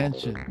and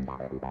intention,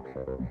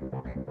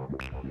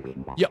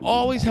 you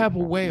always have a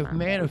way of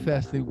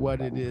manifesting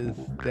what it is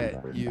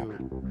that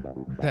you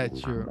set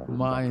your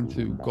mind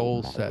to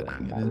goal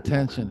setting and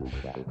intention.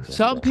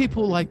 Some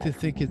people like to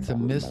think it's a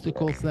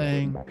mystical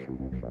thing.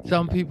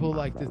 Some people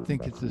like to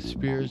think it's a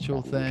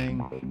spiritual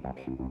thing.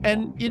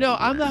 And,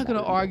 I'm not going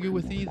to argue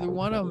with either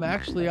one of them.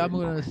 Actually, I'm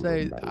going to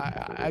say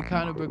I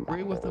kind of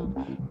agree with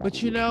them. But,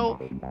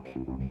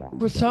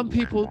 for some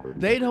people,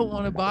 they don't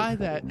want to buy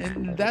that.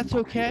 And that's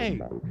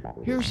okay.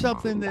 Here's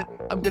something that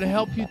I'm going to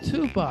help you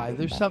to buy.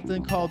 There's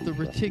something called the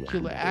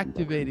reticular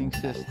activating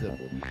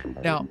system.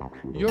 Now,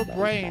 your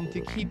brain,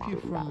 to keep you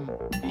from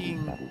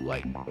being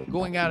like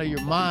going out of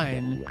your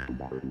mind,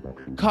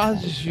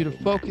 causes you to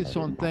focus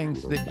on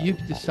things that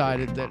you've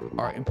decided that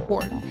are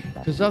important,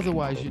 because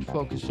otherwise you'd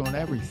focus on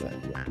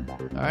everything.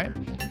 All right?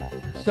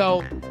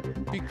 So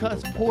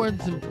because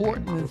porn's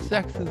important and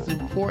sex is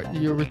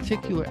important, your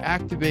reticular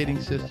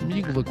activating system,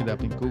 you can look it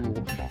up in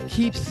Google,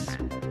 keeps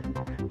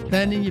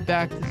sending you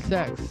back to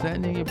sex,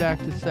 sending you back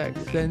to sex,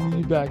 sending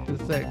you back to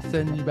sex,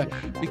 sending you back,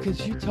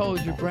 because you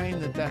told your brain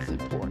that that's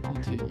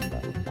important to you.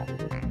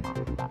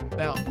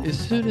 Now, as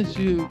soon as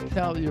you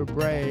tell your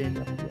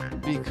brain,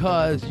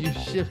 because you've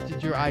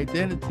shifted your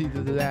identity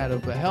to that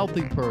of a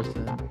healthy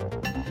person,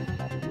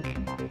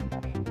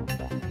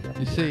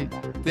 you see,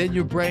 then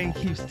your brain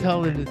keeps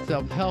telling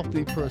itself,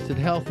 healthy person,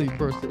 healthy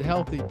person,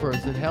 healthy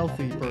person,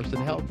 healthy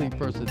person, healthy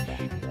person.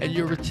 And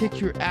your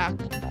reticular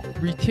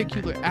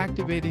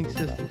activating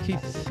system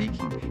keeps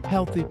seeking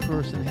healthy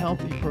person,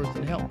 healthy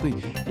person,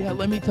 healthy. Yeah,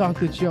 let me talk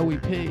to Joey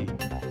P,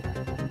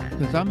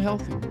 because I'm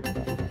healthy.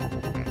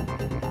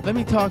 Let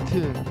me talk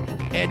to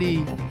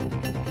Eddie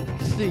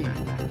C,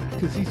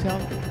 because he's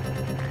healthy.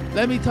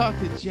 Let me talk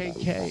to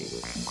JK,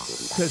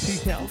 because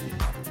he's healthy.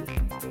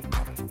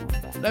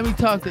 Let me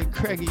talk to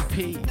Craigie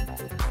P,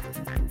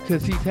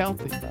 because he's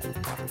healthy.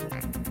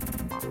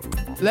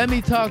 Let me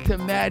talk to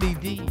Matty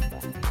D,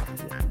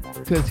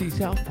 because he's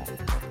healthy.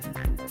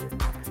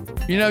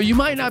 You know, you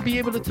might not be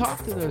able to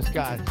talk to those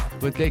guys,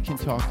 but they can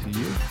talk to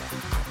you.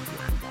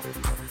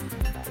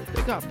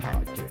 They got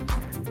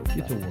podcasts.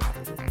 Get to work.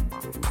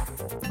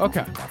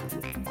 Okay.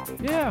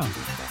 Yeah,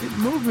 get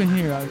moving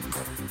here.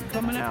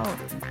 Coming out.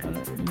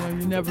 You know,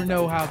 you never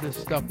know how this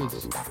stuff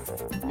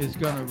is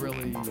gonna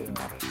really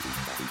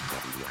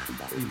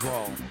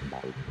evolve.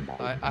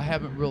 I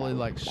haven't really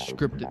like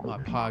scripted my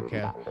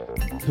podcast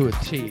to a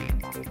T,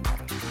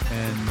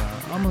 and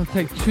I'm gonna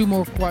take 2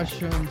 more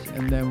questions,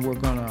 and then we're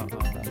gonna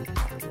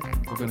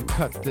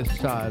cut this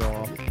side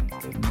off,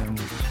 and then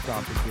we'll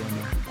stop again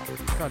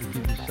and try to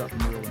give you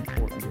something real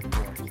important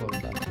before I close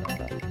it out.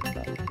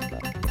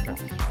 Okay.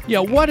 Yeah,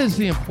 what is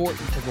the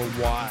importance of a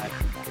why?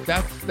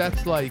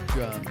 That's like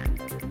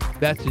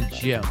that's a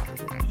gem.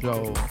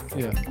 So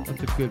yeah,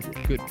 that's a good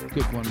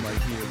one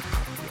right here.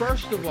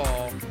 First of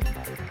all,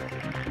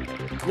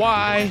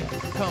 why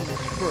comes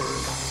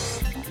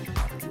first,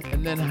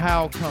 and then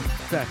how comes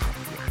second.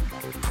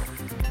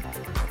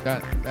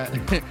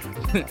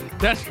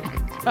 That's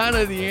kind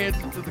of the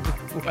answer to the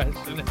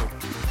question of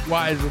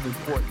why is it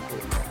important.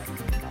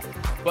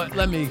 But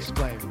let me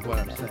explain what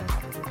I'm saying.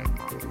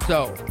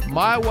 So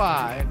my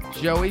why,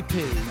 Joey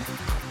P,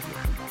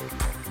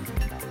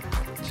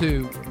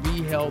 to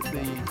be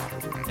healthy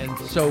and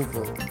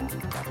sober,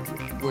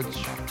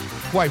 which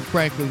quite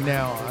frankly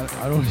now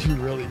I don't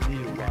even really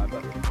need a why,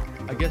 but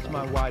I guess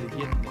my why to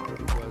get there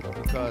was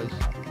because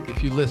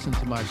if you listen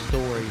to my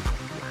story,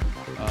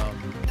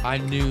 I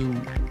knew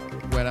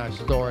when I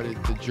started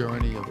the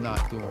journey of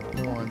not doing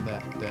porn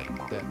that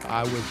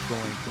I was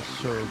going to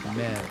serve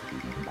men.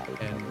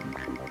 And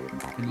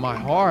in my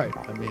heart,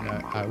 I mean,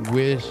 I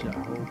wish, I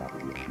hope, I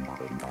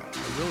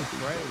really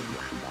pray.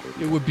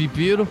 It would be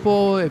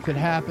beautiful if it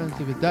happens,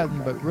 if it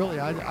doesn't, but really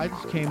I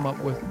just came up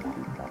with,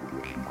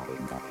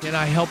 can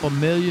I help 1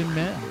 million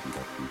men?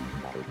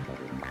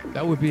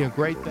 That would be a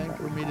great thing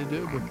for me to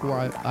do before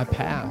I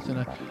pass.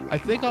 And I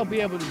think I'll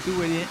be able to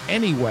do it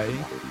anyway,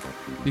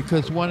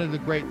 because one of the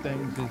great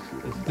things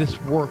is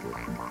this work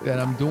that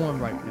I'm doing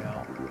right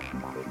now.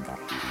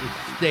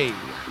 It stays.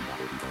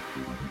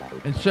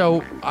 And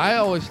so I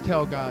always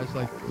tell guys,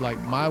 like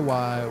my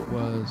why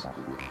was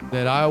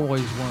that I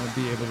always want to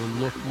be able to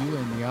look you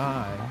in the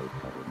eye,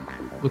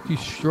 look you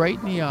straight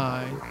in the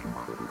eye.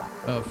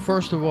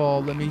 First of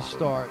all, let me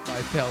start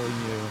by telling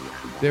you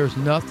there's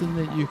nothing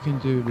that you can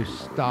do to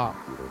stop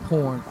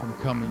porn from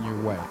coming your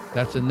way.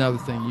 That's another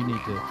thing you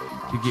need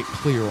to get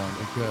clear on,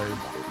 because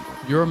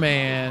you're a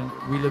man,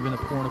 we live in a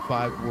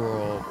pornified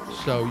world,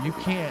 so you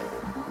can't,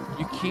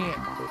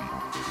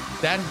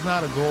 that is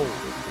not a goal.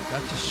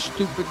 That's a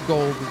stupid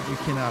goal that you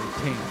cannot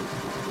attain.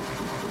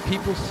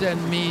 People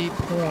send me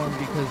porn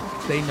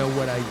because they know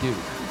what I do.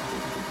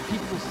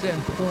 People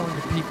send porn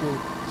to people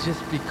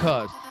just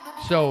because.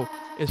 So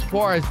as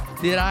far as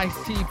did I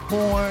see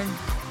porn,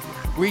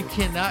 we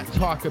cannot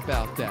talk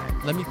about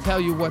that. Let me tell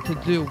you what to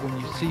do when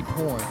you see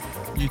porn.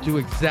 You do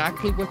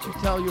exactly what you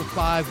tell your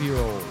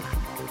 5-year-old.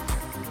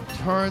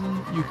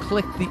 You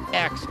click the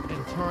X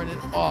and turn it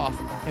off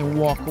and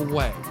walk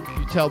away.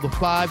 You tell the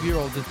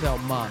 5-year-old to tell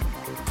mom.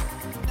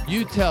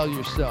 You tell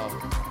yourself,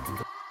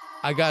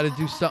 I got to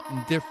do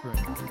something different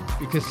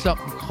because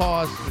something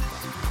caused it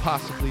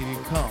possibly to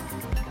come.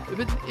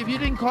 If you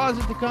didn't cause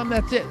it to come,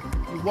 that's it.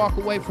 You walk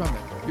away from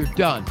it. You're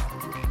done.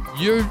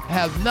 You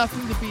have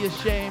nothing to be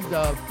ashamed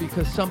of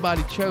because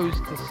somebody chose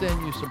to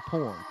send you some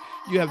porn.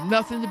 You have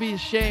nothing to be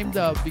ashamed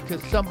of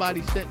because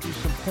somebody sent you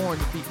some porn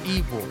to be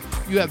evil.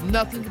 You have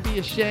nothing to be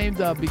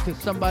ashamed of because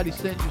somebody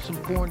sent you some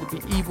porn to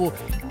be evil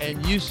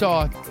and you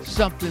saw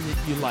something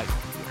that you liked.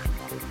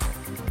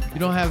 You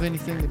don't have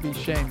anything to be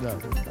ashamed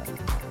of.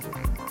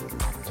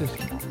 Just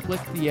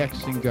click the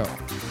X and go.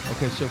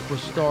 Okay, so for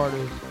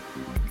starters,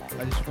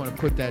 I just want to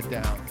put that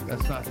down.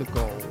 That's not the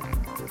goal.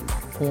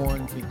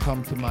 Porn can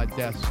come to my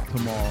desk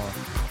tomorrow.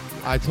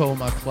 I told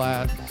my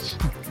class,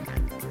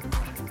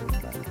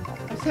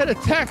 I sent a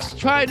text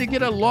trying to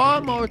get a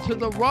lawnmower to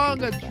the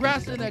wrong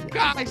address, and a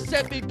guy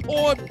sent me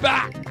porn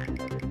back.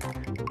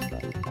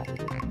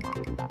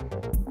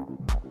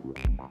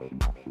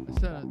 I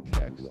sent a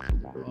text to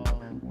the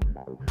wrong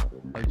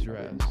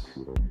address.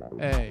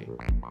 Hey,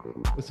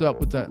 what's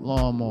up with that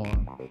lawnmower?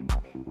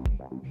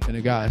 And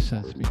the guy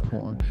sends me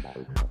porn.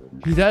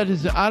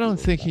 I don't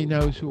think he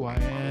knows who I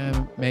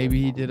am. Maybe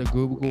he did a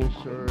Google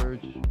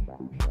search.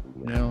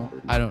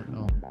 I don't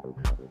know.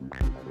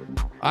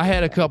 I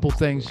had a couple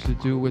things to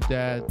do with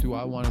that. Do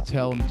I want to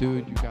tell him,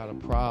 dude, you got a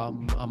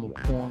problem? I'm a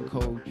porn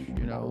coach,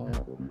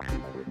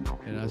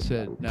 And I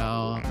said,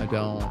 no, I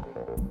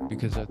don't.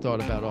 Because I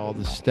thought about all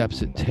the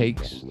steps it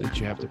takes that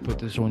you have to put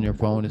this on your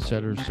phone, et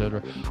cetera, et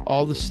cetera.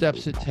 All the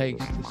steps it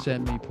takes to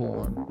send me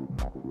porn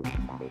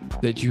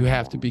that you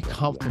have to be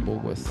comfortable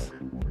with,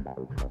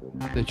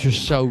 that you're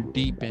so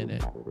deep in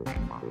it,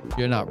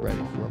 you're not ready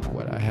for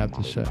what I have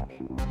to say.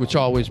 Which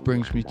always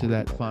brings me to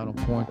that final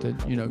point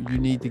that, you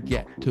need to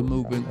get to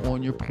moving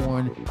on your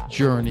porn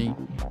journey,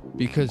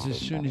 because as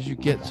soon as you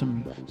get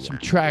some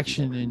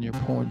traction in your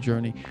porn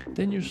journey,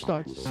 then you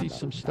start to see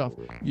some stuff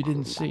you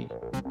didn't see.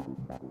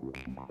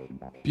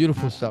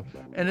 Beautiful stuff.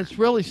 And it's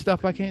really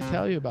stuff I can't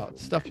tell you about.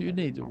 Stuff you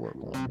need to work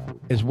on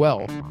as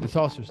well. It's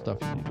also stuff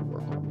you need to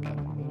work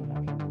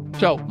on.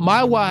 So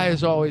my why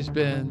has always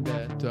been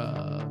that,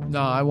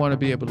 I want to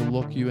be able to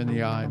look you in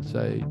the eye and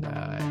say,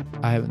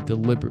 I haven't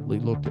deliberately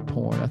looked at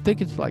porn. I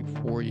think it's like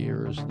 4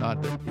 years.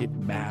 Not that it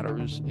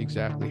matters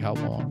exactly how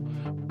long.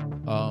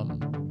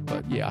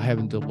 But yeah, I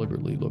haven't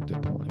deliberately looked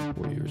at porn in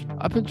 4 years.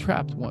 I've been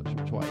trapped once or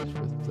twice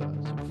with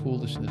some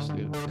foolishness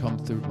that come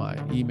through my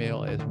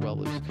email, as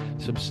well as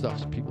some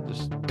stuff people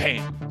just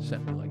bam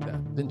sent me like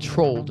that. Been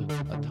trolled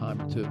a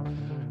time or two.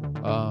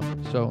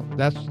 So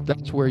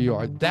that's where you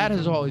are. That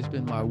has always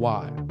been my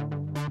why.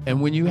 And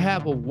when you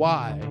have a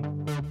why,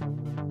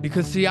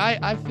 because see,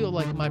 I feel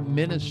like my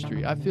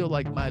ministry, I feel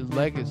like my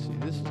legacy,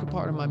 this is a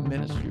part of my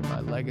ministry, my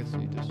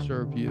legacy, to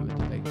serve you and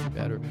to make you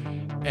better.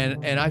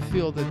 And I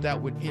feel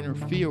that would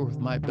interfere with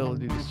my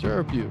ability to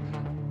serve you.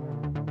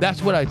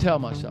 That's what I tell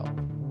myself.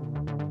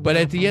 But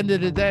at the end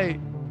of the day,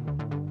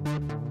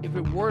 if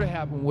it were to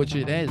happen, which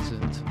it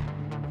isn't,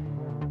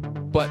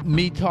 but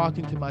me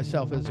talking to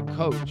myself as a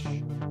coach,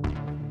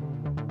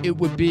 it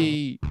would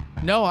be,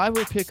 no, I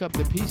would pick up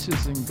the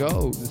pieces and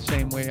go the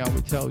same way I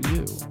would tell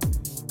you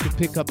to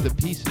pick up the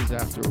pieces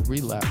after a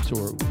relapse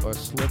or a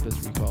slip, as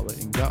we call it,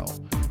 and go.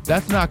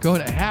 That's not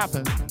going to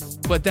happen,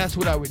 but that's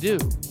what I would do.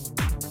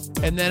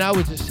 And then I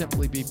would just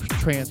simply be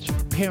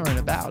transparent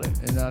about it,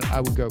 and I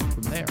would go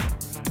from there.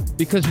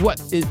 Because what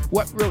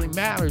really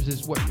matters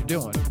is what you're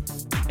doing.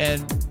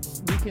 And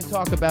we can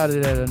talk about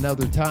it at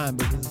another time,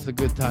 but this is a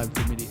good time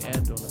for me to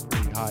end on a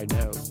pretty high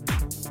note.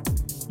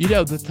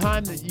 The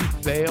time that you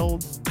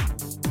failed,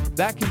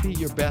 that can be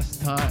your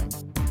best time.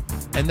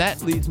 And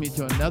that leads me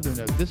to another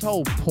note. This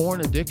whole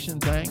porn addiction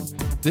thing,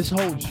 this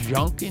whole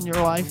junk in your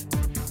life,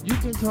 you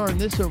can turn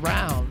this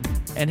around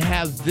and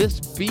have this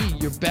be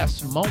your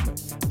best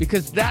moment,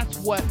 because that's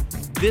what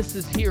this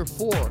is here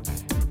for.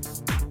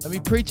 Let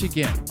me preach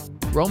again.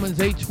 Romans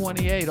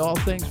 8:28, all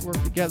things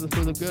work together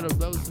for the good of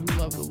those who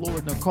love the Lord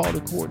and are called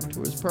according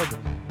to his purpose.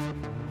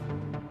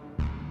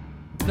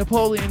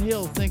 Napoleon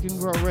Hill, Think and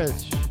Grow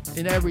Rich.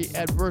 In every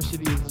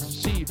adversity is a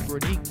seed for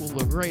an equal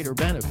or greater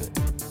benefit.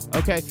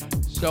 Okay,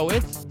 so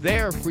it's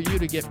there for you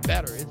to get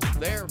better. It's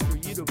there for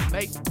you to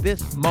make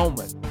this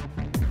moment,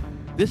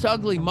 this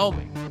ugly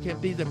moment, can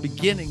be the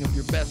beginning of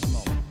your best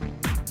moment.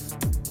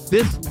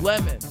 This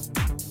lemon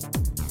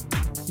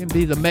can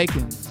be the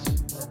makings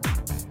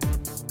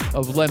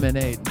of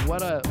lemonade.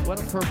 What a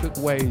perfect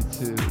way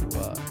to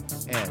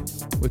end.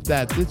 With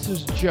that, this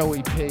is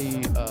Joey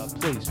P.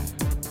 Please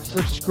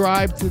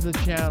subscribe to the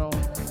channel,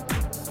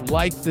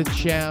 like the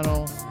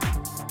channel,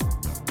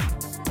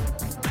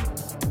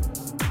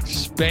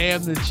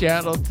 spam the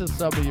channel to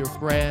some of your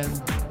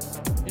friends.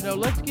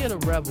 Let's get a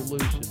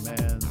revolution,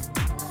 man.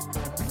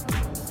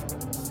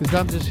 Because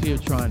I'm just here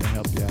trying to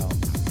help you out.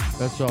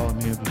 That's all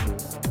I'm here to do.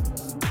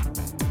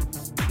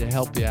 To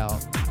help you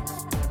out.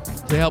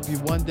 To help you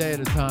one day at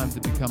a time to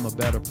become a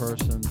better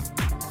person.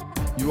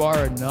 You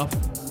are enough.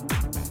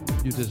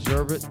 You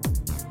deserve it.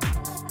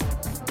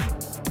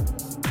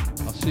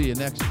 I'll see you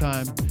next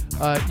time.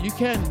 You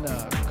can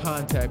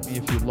contact me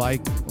if you like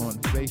on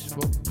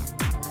Facebook.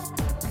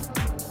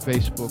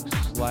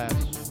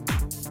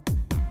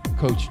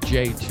 Facebook/Coach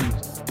J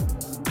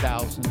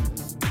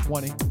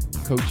 2020,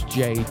 Coach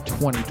J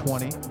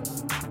 2020,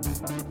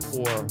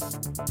 or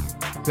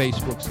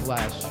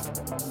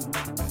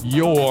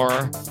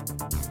Facebook/Your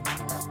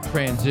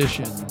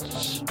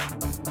Transitions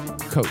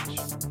Coach.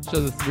 So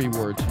the 3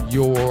 words,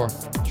 Your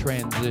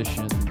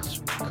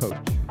Transitions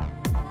Coach.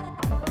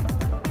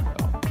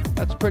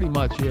 That's pretty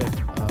much it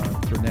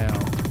for now.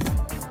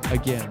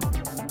 Again,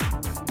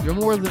 you're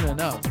more than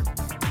enough.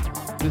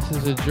 This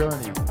is a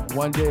journey,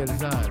 one day at a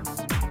time.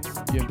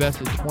 You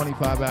invested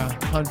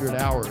 2,500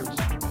 hours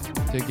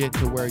to get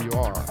to where you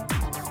are.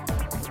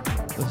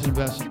 Let's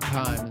invest some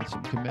time and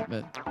some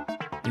commitment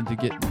into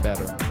getting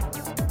better.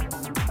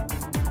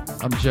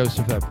 I'm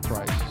Joseph F.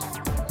 Price,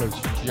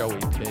 Coach Joey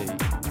P.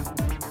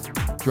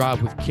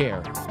 Drive with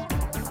care.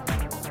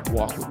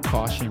 Walk with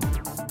caution.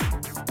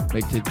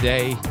 Make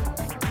today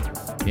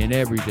and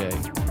every day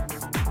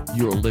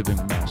your living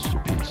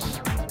masterpiece.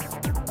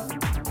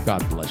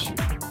 God bless you.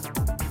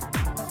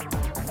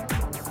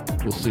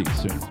 We'll see you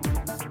soon.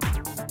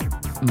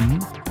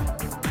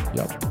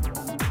 Yep.